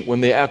patient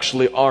when they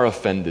actually are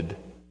offended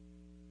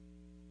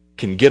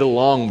can get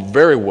along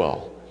very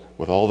well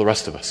with all the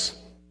rest of us.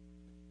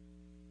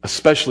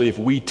 Especially if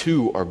we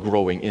too are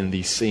growing in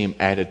these same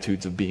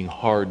attitudes of being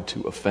hard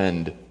to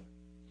offend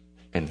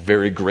and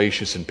very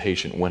gracious and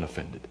patient when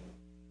offended.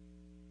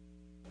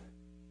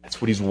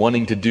 That's what he's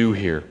wanting to do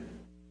here.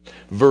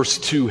 Verse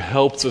 2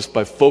 helps us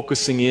by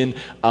focusing in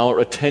our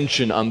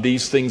attention on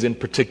these things in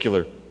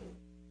particular.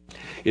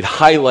 It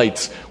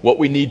highlights what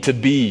we need to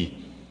be,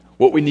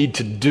 what we need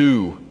to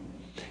do.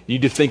 You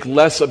need to think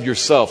less of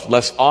yourself,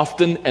 less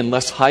often and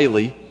less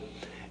highly,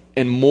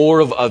 and more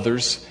of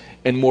others,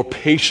 and more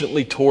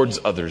patiently towards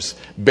others,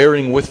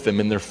 bearing with them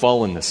in their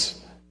fallenness.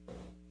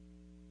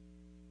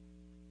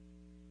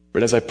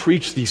 But as I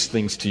preach these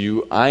things to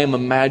you, I am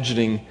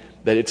imagining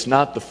that it's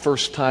not the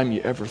first time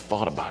you ever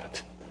thought about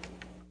it.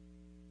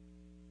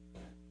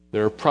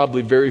 There are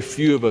probably very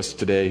few of us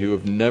today who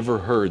have never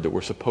heard that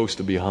we're supposed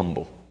to be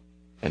humble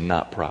and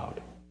not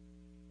proud.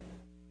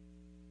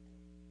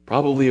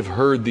 Probably have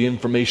heard the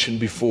information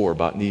before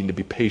about needing to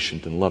be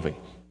patient and loving.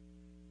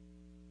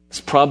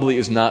 This probably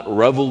is not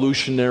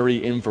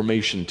revolutionary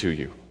information to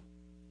you.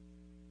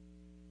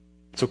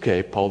 It's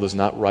okay, Paul does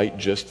not write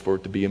just for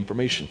it to be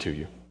information to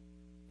you.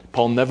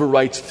 Paul never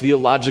writes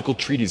theological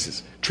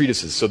treatises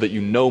so that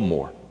you know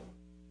more.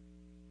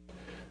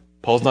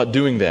 Paul's not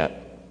doing that.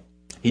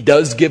 He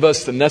does give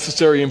us the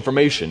necessary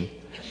information,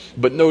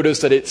 but notice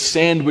that it's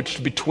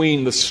sandwiched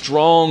between the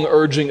strong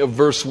urging of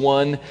verse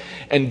 1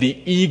 and the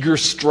eager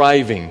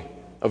striving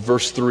of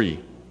verse 3.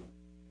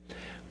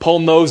 Paul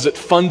knows that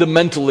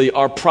fundamentally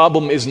our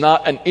problem is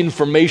not an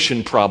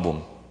information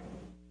problem.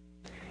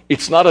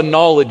 It's not a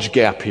knowledge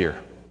gap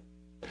here.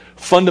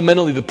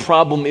 Fundamentally, the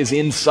problem is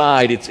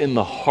inside. It's in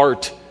the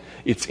heart.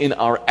 It's in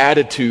our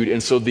attitude.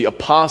 And so the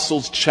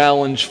apostles'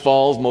 challenge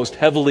falls most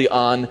heavily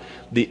on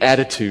the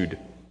attitude.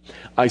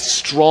 I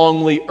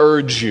strongly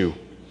urge you.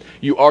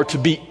 You are to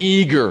be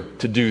eager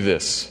to do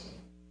this.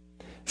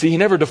 See, he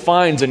never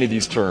defines any of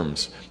these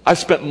terms. I've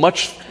spent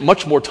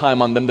much more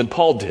time on them than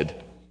Paul did.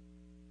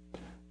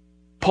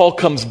 Paul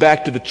comes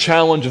back to the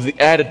challenge of the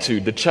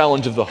attitude, the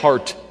challenge of the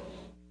heart.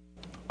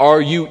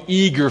 Are you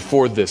eager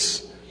for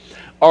this?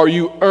 Are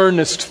you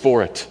earnest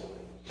for it?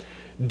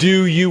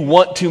 Do you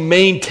want to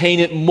maintain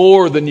it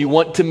more than you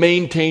want to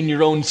maintain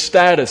your own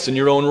status and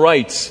your own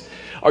rights?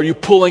 Are you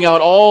pulling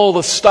out all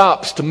the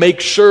stops to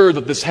make sure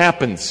that this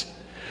happens?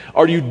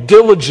 Are you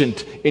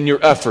diligent in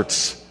your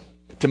efforts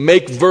to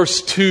make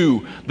verse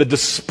 2 the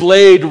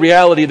displayed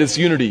reality of this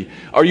unity?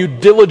 Are you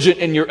diligent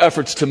in your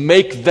efforts to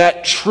make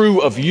that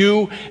true of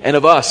you and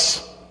of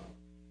us?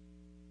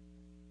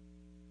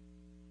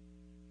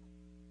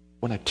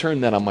 When I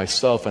turn that on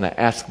myself and I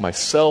ask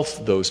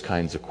myself those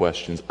kinds of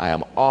questions, I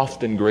am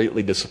often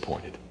greatly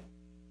disappointed.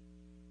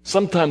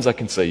 Sometimes I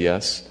can say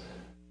yes,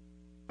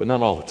 but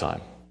not all the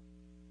time.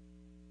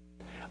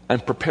 I'm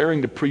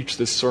preparing to preach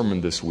this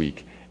sermon this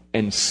week,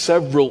 and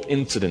several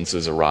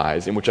incidences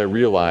arise in which I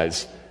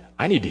realize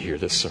I need to hear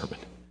this sermon.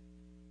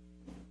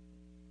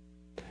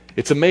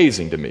 It's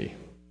amazing to me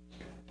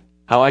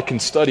how I can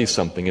study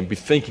something and be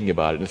thinking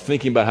about it and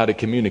thinking about how to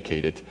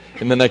communicate it,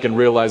 and then I can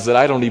realize that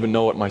I don't even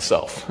know it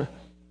myself.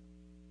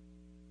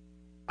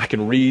 I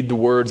can read the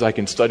words, I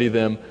can study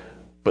them,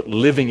 but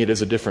living it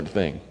is a different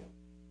thing.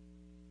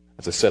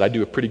 As I said, I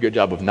do a pretty good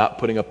job of not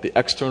putting up the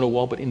external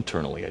wall, but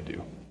internally I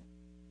do.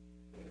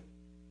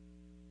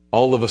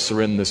 All of us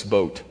are in this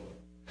boat.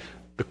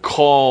 The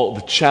call,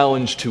 the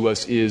challenge to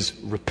us is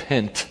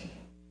repent.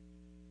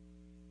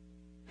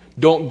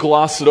 Don't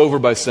gloss it over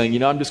by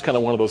saying, I'm just kind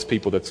of one of those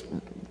people that's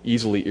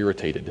easily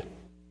irritated.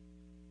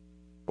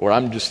 Or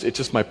it's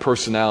just my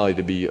personality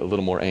to be a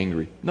little more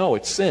angry. No,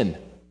 it's sin.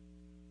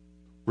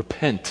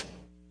 Repent.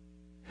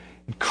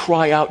 And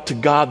cry out to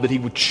God that He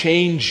would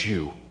change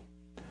you.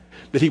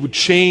 That He would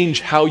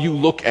change how you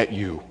look at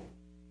you.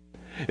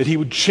 That He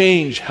would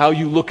change how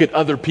you look at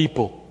other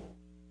people.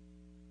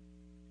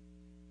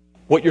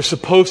 What you're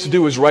supposed to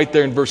do is right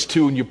there in verse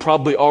 2, and you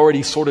probably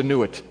already sort of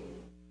knew it.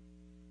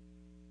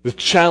 The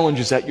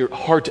challenge is at your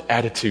heart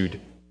attitude.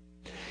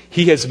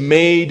 He has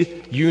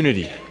made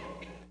unity,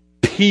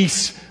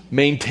 peace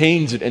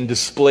maintains it and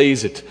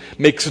displays it,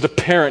 makes it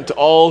apparent to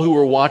all who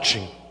are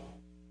watching.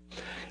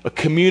 A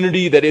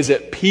community that is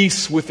at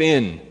peace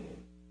within,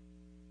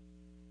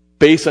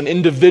 based on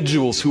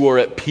individuals who are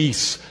at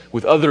peace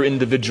with other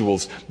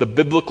individuals. The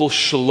biblical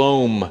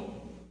shalom.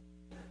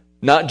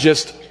 Not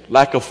just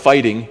lack of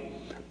fighting,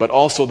 but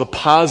also the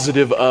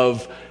positive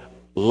of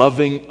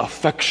loving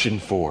affection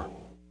for.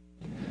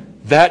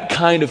 That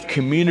kind of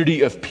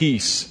community of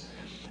peace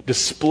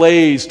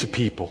displays to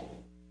people.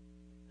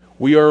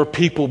 We are a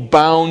people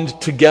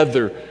bound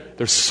together.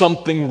 There's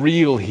something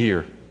real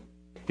here.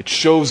 It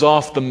shows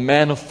off the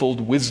manifold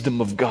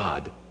wisdom of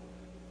God.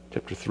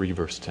 Chapter 3,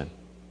 verse 10.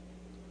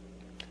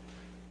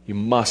 You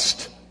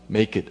must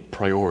make it a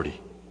priority.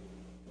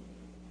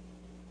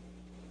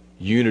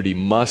 Unity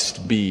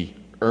must be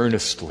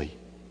earnestly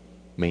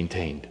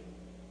maintained.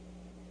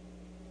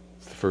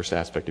 It's the first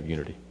aspect of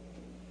unity.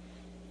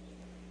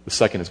 The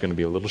second is going to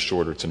be a little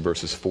shorter. It's in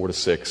verses 4 to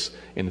 6,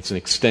 and it's an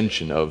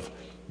extension of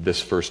this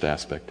first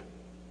aspect.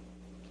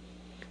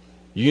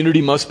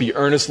 Unity must be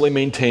earnestly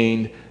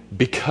maintained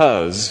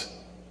because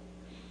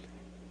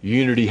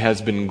unity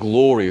has been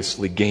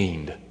gloriously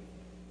gained.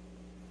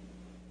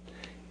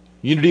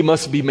 Unity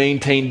must be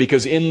maintained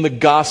because in the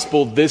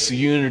gospel this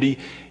unity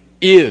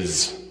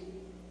is.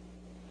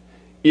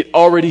 It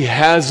already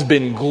has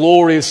been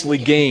gloriously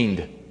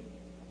gained.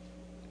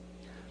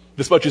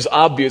 This much is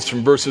obvious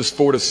from verses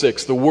 4 to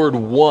 6. The word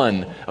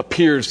one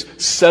appears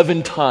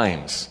 7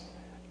 times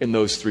in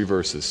those 3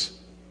 verses.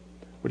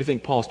 What do you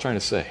think Paul's trying to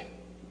say?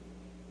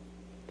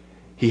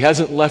 He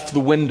hasn't left the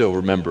window,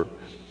 remember.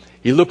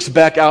 He looks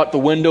back out the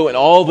window and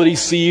all that he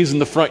sees in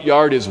the front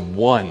yard is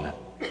one.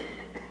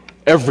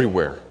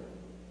 Everywhere.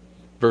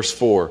 Verse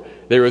 4,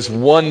 there is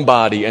one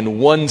body and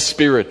one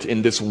spirit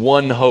in this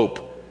one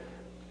hope.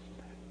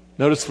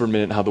 Notice for a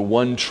minute how the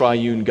one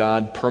triune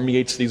God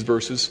permeates these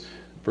verses.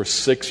 Verse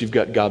 6, you've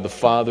got God the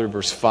Father.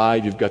 Verse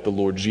 5, you've got the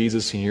Lord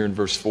Jesus. And here in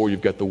verse 4,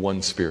 you've got the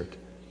one Spirit.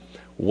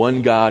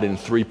 One God in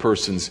 3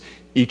 persons,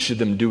 each of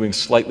them doing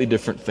slightly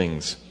different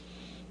things.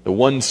 The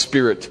one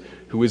Spirit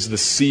who is the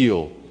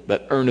seal,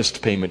 that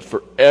earnest payment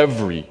for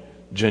every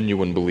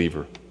genuine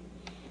believer.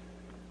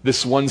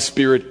 This one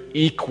Spirit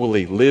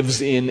equally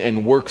lives in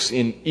and works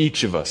in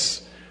each of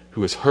us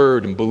who has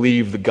heard and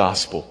believed the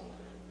gospel.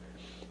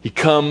 He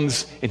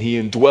comes and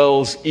He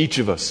indwells each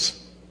of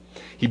us.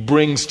 He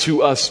brings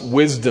to us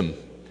wisdom.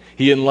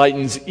 He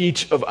enlightens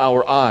each of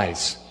our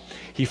eyes.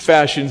 He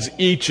fashions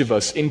each of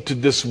us into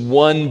this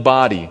one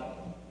body,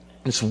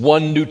 this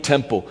one new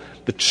temple,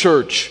 the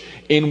church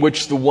in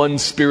which the one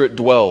Spirit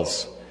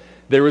dwells.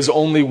 There is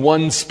only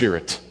one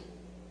Spirit,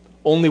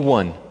 only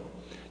one,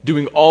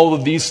 doing all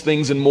of these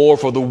things and more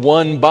for the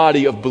one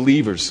body of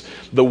believers,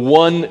 the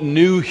one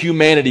new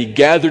humanity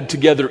gathered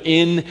together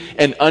in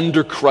and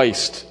under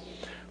Christ.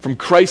 From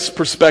Christ's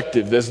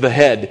perspective, as the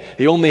head,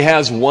 He only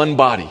has one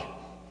body.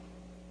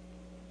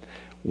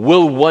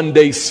 We'll one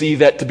day see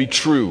that to be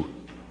true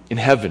in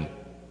heaven.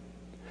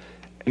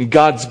 And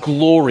God's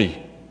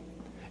glory,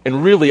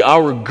 and really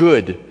our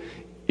good,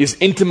 is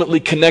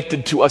intimately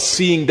connected to us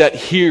seeing that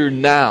here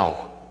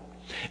now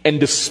and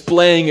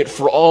displaying it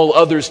for all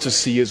others to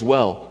see as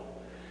well.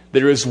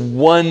 There is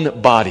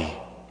one body.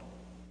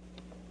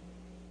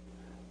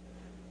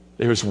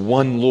 There is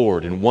one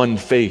Lord and one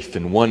faith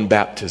and one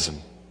baptism.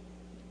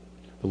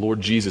 The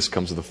Lord Jesus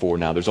comes to the fore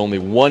now. There's only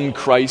one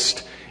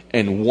Christ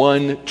and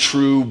one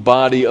true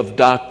body of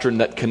doctrine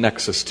that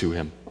connects us to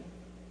Him.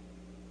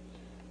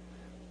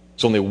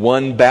 There's only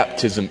one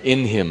baptism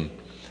in Him.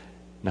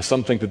 Now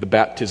some think that the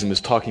baptism is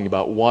talking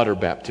about water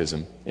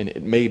baptism, and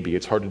it may be.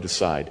 It's hard to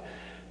decide.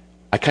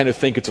 I kind of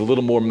think it's a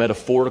little more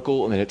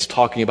metaphorical, and it's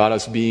talking about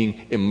us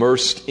being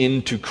immersed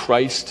into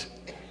Christ.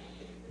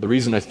 The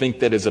reason I think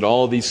that is that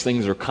all these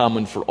things are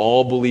common for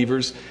all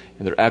believers,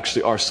 and there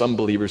actually are some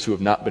believers who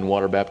have not been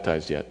water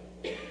baptized yet.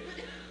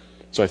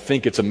 So I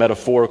think it's a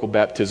metaphorical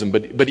baptism,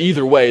 but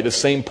either way, the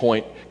same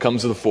point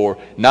comes to the fore.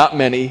 Not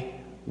many,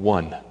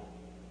 one.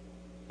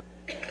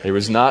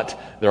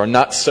 There are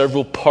not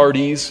several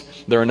parties.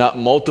 There are not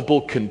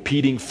multiple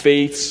competing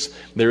faiths.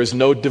 There is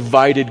no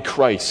divided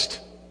Christ.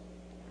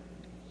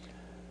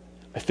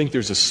 I think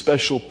there's a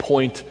special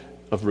point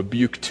of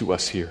rebuke to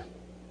us here.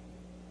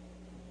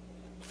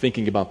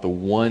 Thinking about the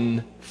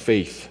one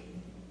faith.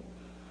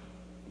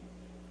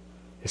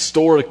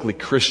 Historically,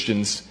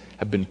 Christians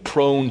have been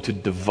prone to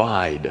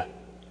divide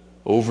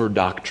over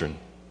doctrine,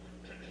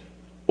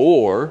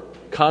 or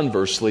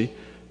conversely,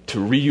 to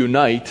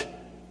reunite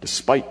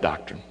despite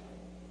doctrine.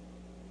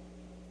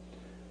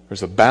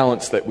 There's a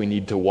balance that we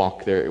need to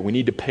walk there. We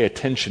need to pay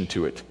attention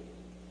to it.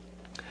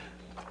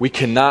 We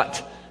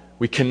cannot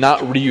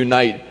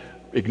reunite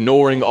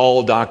ignoring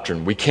all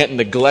doctrine. We can't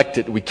neglect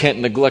it. We can't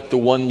neglect the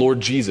one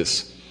Lord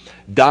Jesus.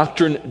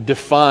 Doctrine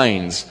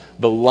defines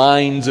the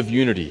lines of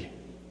unity.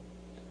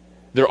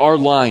 There are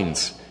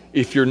lines.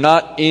 If you're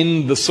not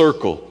in the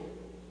circle,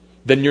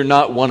 then you're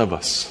not one of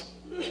us.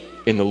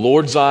 In the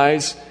Lord's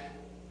eyes,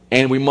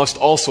 and we must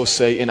also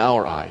say in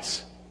our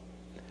eyes.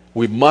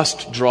 We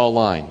must draw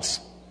lines.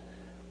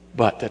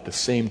 But at the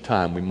same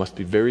time, we must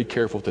be very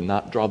careful to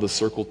not draw the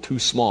circle too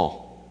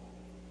small.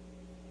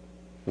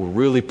 We're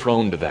really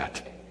prone to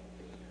that.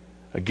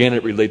 Again,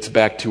 it relates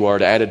back to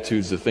our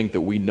attitudes to think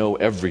that we know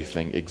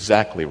everything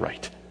exactly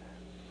right.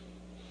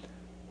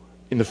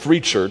 In the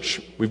Free Church,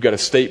 we've got a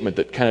statement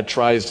that kind of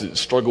tries to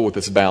struggle with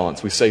this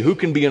balance. We say, who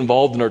can be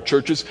involved in our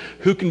churches?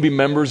 Who can be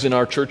members in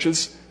our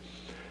churches?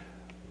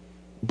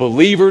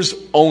 Believers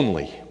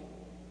only.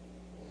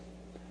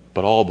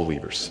 But all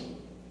believers.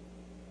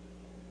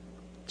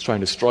 It's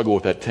trying to struggle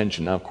with that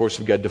tension. Now, of course,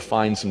 we've got to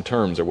define some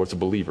terms, or what's a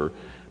believer.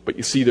 But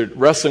you see, they're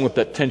wrestling with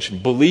that tension.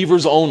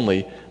 Believers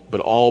only, but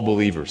all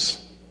believers.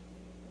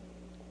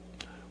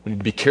 We need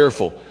to be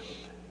careful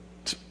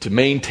to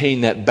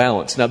maintain that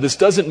balance. Now, this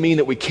doesn't mean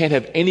that we can't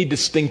have any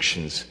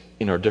distinctions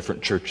in our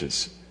different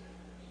churches.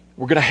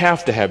 We're going to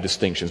have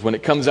distinctions. When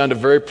it comes down to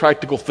very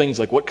practical things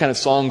like what kind of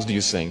songs do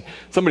you sing,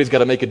 somebody's got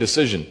to make a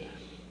decision.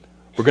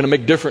 We're going to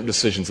make different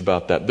decisions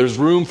about that. There's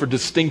room for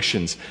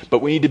distinctions, but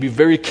we need to be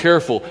very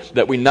careful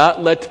that we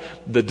not let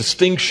the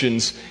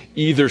distinctions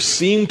either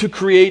seem to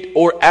create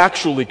or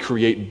actually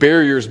create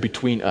barriers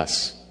between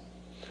us,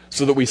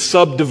 so that we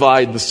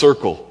subdivide the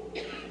circle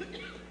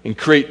and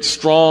create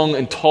strong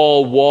and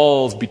tall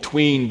walls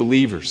between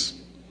believers.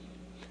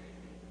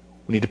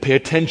 We need to pay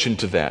attention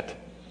to that.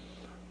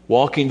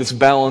 Walking this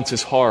balance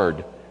is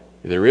hard.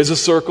 There is a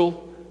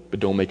circle, but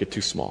don't make it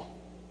too small.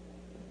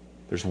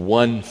 There's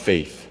one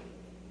faith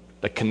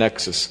that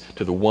connects us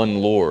to the one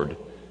Lord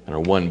and our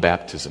one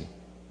baptism.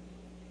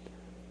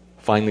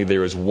 Finally,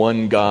 there is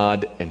one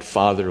God and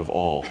Father of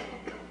all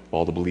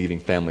the believing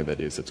family,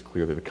 that is. That's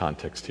clearly the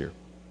context here.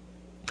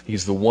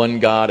 He's the one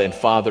God and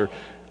Father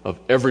of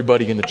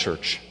everybody in the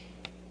church.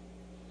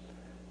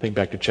 Think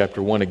back to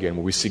chapter 1 again,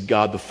 where we see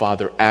God the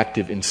Father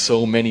active in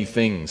so many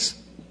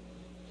things.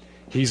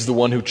 He's the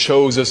one who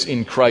chose us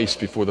in Christ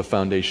before the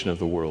foundation of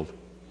the world.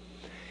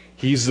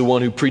 He's the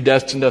one who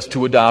predestined us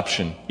to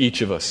adoption,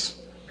 each of us.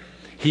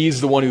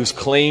 He's the one who's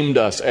claimed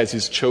us as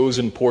His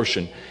chosen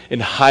portion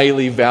and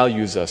highly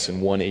values us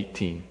in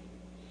 1:18.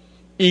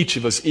 Each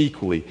of us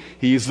equally.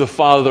 He is the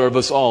Father of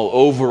us all,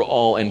 over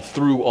all and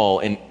through all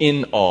and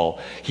in all.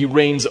 He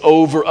reigns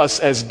over us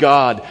as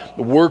God,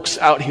 works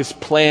out His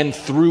plan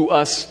through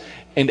us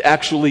and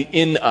actually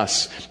in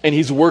us. And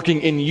He's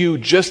working in you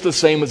just the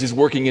same as He's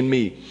working in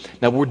me.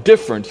 Now, we're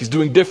different. He's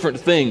doing different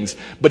things,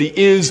 but He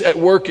is at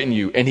work in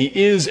you and He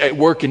is at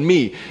work in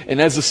me.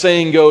 And as the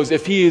saying goes,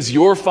 if He is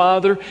your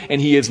Father and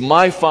He is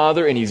my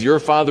Father and He's your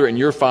Father and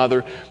your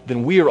Father,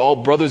 then we are all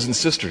brothers and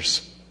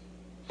sisters.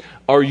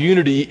 Our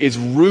unity is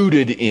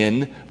rooted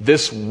in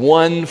this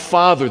one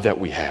Father that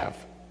we have,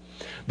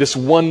 this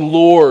one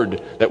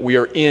Lord that we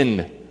are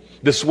in,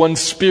 this one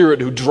Spirit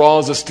who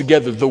draws us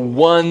together, the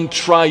one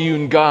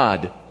triune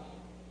God,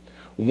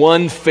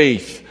 one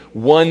faith,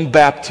 one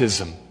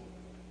baptism,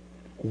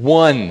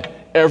 one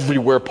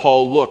everywhere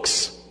Paul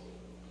looks.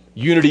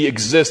 Unity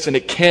exists and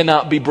it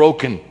cannot be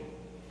broken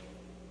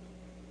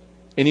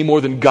any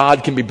more than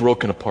God can be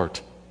broken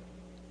apart.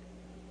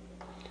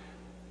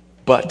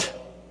 But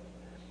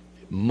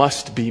it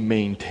must be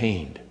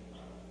maintained,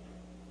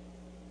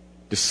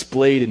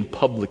 displayed in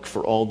public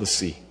for all to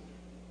see.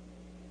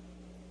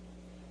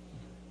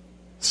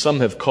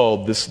 Some have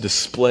called this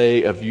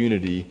display of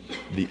unity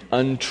the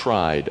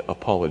untried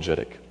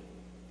apologetic.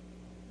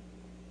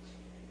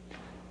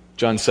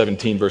 John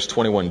 17, verse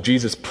 21,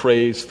 Jesus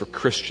prays for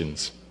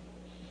Christians.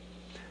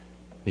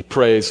 He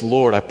prays,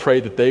 Lord, I pray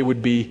that they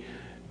would be,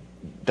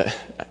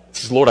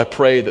 Lord, I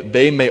pray that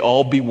they may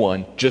all be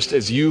one, just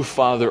as you,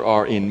 Father,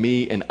 are in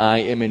me and I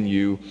am in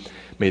you.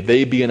 May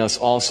they be in us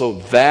also,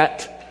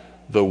 that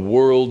the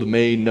world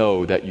may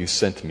know that you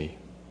sent me.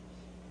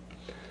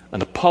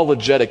 An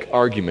apologetic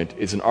argument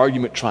is an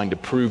argument trying to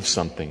prove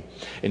something.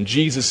 And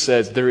Jesus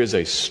says there is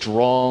a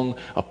strong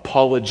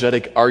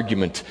apologetic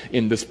argument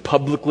in this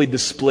publicly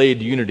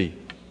displayed unity.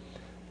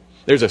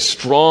 There's a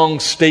strong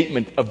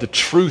statement of the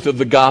truth of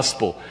the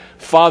gospel.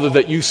 Father,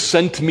 that you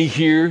sent me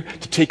here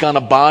to take on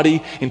a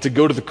body and to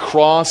go to the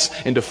cross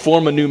and to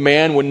form a new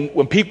man.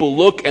 When people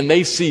look and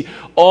they see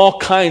all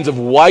kinds of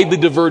widely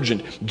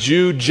divergent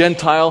Jew,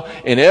 Gentile,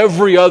 and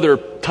every other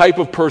type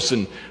of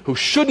person who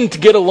shouldn't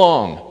get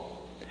along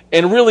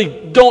and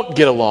really don't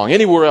get along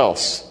anywhere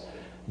else,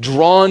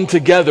 drawn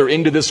together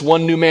into this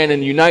one new man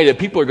and united,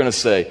 people are going to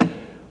say,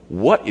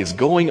 what is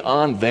going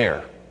on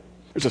there?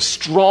 There's a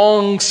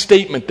strong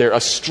statement there,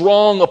 a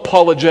strong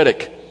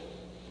apologetic.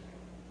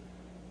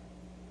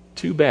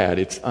 Too bad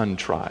it's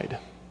untried.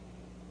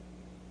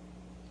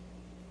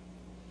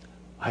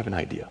 I have an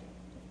idea.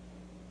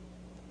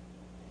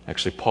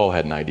 Actually, Paul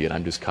had an idea, and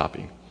I'm just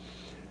copying.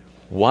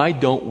 Why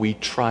don't we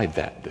try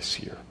that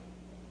this year?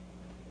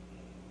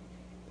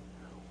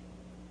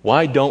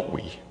 Why don't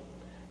we?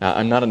 Now,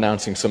 I'm not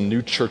announcing some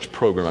new church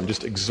program. I'm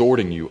just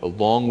exhorting you,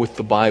 along with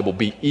the Bible,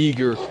 be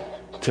eager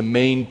to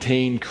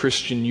maintain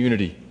Christian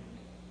unity.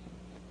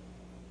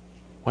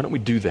 Why don't we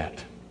do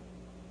that?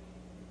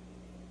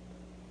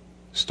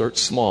 Start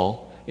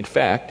small. In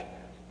fact,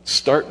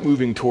 start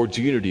moving towards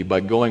unity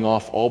by going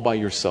off all by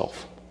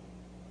yourself.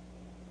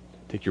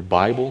 Take your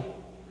Bible,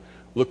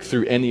 look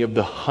through any of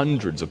the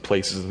hundreds of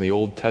places in the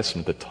Old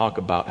Testament that talk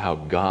about how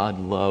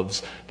God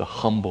loves the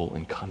humble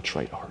and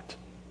contrite heart.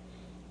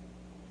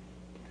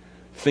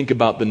 Think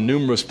about the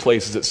numerous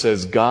places it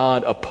says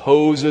God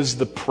opposes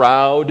the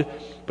proud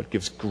but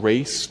gives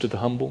grace to the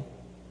humble.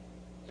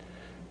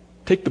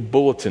 Take the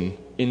bulletin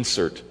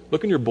insert.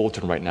 Look in your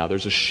bulletin right now.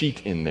 There's a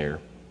sheet in there.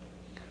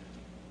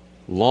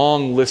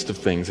 Long list of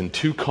things in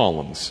 2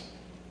 columns.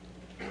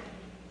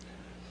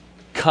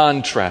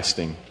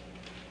 Contrasting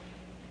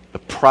the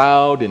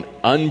proud and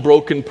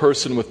unbroken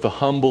person with the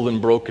humble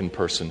and broken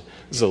person.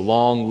 This is a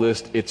long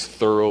list. It's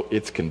thorough.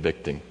 It's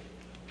convicting.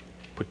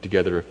 Put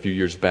together a few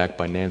years back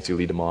by Nancy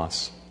Lee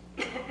DeMoss.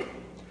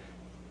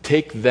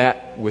 Take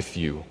that with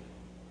you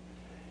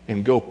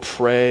and go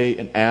pray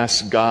and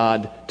ask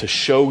God to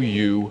show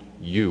you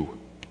you.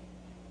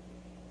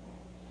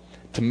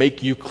 To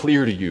make you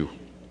clear to you.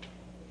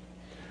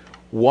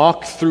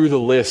 Walk through the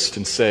list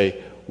and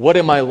say, what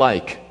am I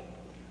like?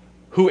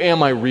 Who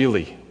am I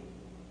really?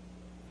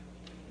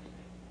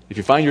 If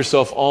you find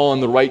yourself all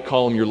in the right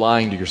column, you're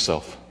lying to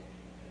yourself.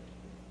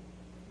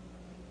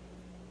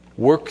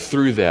 Work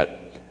through that.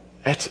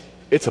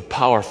 It's a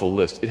powerful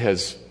list. It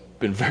has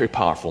been very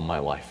powerful in my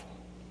life.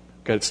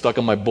 Got it stuck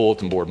on my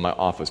bulletin board in my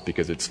office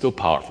because it's still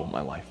powerful in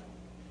my life.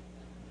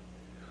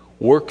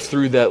 Work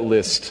through that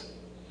list.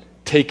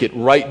 Take it.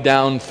 Write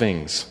down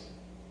things.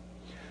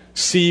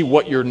 See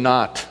what you're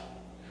not.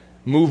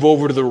 Move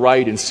over to the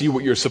right and see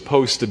what you're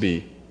supposed to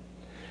be.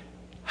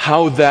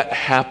 How that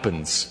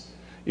happens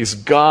is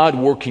God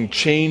working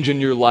change in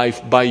your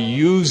life by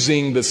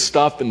using the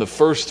stuff in the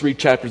first 3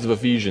 chapters of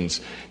Ephesians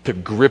to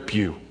grip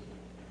you.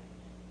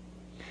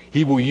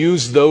 He will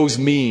use those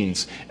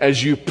means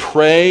as you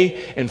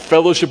pray and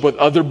fellowship with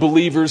other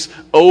believers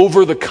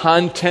over the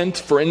content,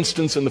 for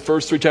instance, in the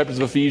first 3 chapters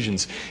of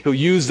Ephesians. He'll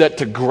use that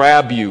to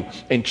grab you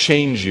and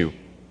change you.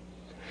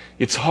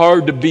 It's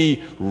hard to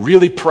be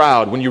really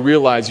proud when you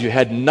realize you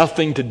had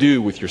nothing to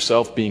do with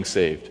yourself being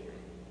saved.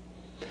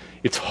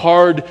 It's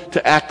hard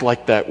to act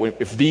like that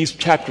if these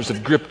chapters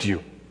have gripped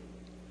you.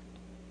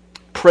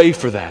 Pray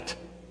for that.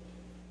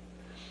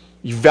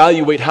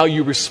 Evaluate how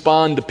you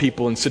respond to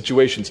people in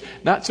situations.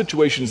 Not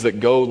situations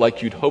that go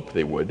like you'd hope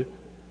they would.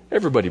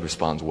 Everybody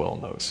responds well in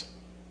those.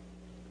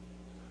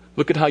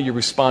 Look at how you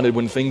responded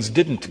when things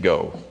didn't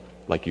go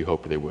like you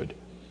hoped they would.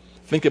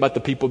 Think about the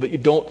people that you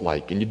don't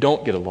like and you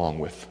don't get along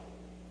with.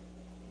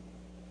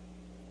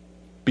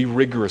 Be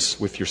rigorous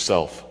with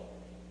yourself.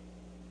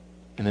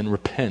 And then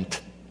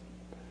repent.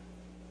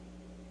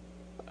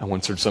 I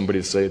once heard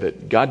somebody say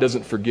that God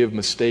doesn't forgive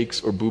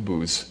mistakes or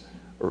boo-boos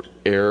or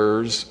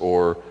errors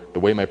or the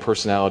way my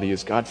personality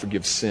is. God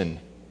forgives sin.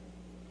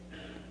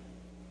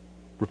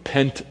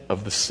 Repent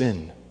of the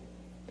sin,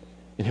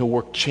 and He'll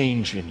work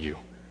change in you.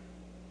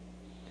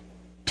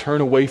 Turn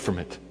away from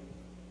it.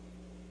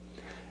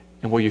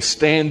 And while you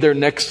stand there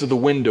next to the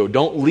window,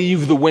 don't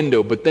leave the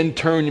window, but then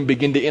turn and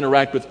begin to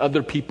interact with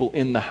other people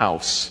in the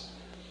house,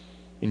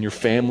 in your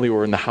family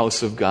or in the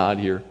house of God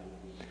here.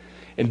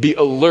 And be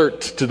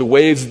alert to the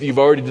ways that you've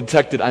already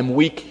detected. I'm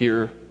weak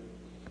here.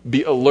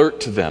 Be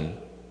alert to them.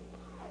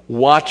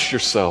 Watch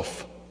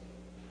yourself.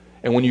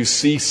 And when you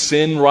see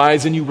sin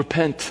rise in you,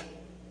 repent.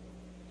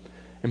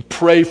 And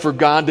pray for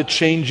God to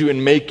change you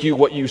and make you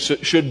what you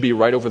should be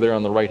right over there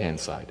on the right-hand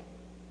side.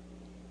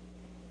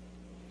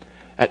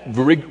 At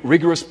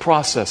rigorous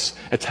process,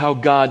 that's how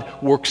God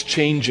works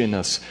change in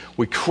us.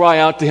 We cry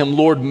out to Him,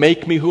 Lord,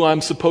 make me who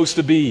I'm supposed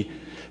to be.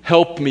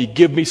 Help me,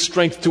 give me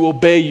strength to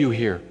obey you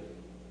here.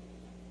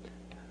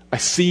 I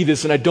see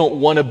this and I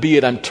don't want to be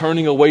it. I'm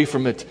turning away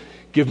from it.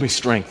 Give me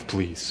strength,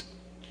 please.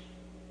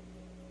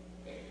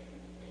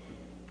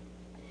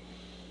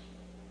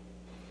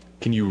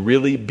 Can you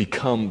really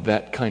become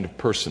that kind of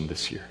person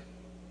this year?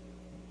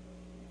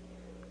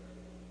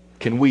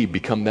 Can we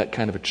become that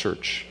kind of a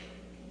church?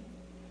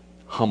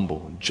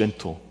 Humble and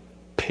gentle,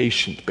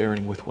 patient,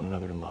 bearing with one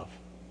another in love.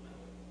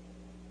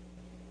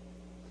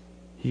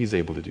 He's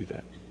able to do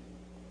that.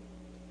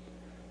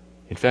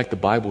 In fact, the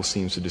Bible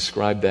seems to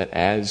describe that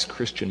as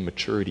Christian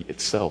maturity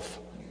itself.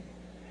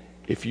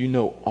 If you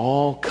know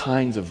all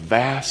kinds of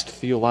vast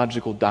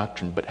theological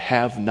doctrine but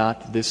have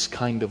not this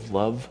kind of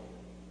love,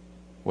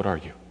 what are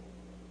you?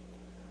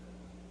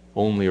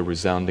 Only a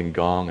resounding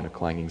gong and a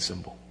clanging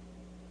cymbal.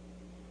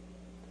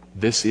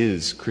 This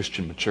is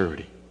Christian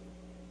maturity.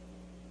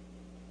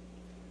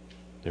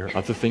 There are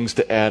other things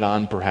to add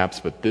on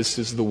perhaps, but this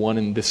is the one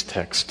in this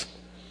text.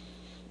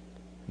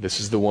 This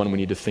is the one we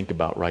need to think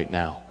about right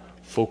now.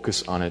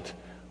 Focus on it,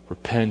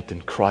 repent,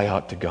 and cry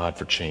out to God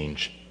for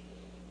change.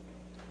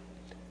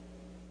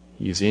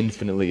 He is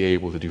infinitely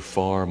able to do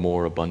far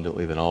more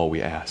abundantly than all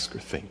we ask or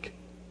think.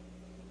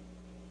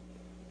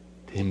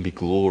 To Him be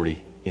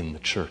glory in the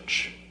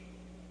church.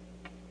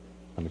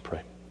 Let me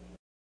pray.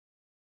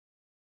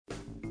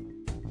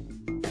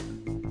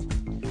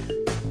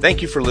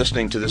 Thank you for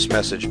listening to this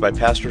message by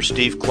Pastor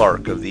Steve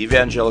Clark of the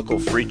Evangelical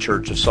Free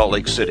Church of Salt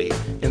Lake City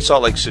in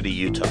Salt Lake City,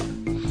 Utah.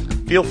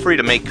 Feel free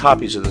to make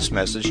copies of this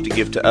message to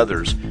give to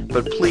others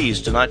but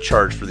please do not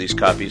charge for these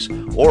copies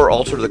or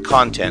alter the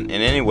content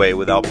in any way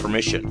without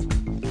permission.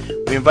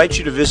 We invite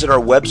you to visit our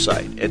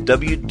website at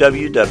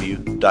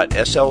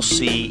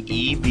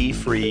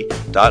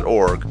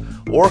www.slcevfree.org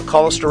or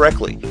call us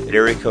directly at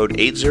area code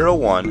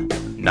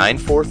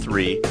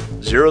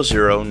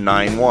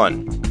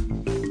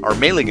 801-943-0091. Our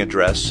mailing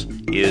address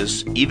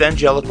is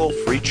Evangelical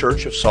Free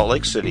Church of Salt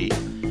Lake City,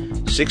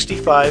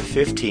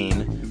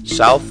 6515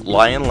 South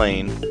Lion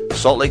Lane,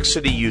 Salt Lake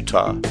City,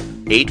 Utah,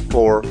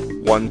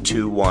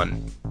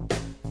 84121.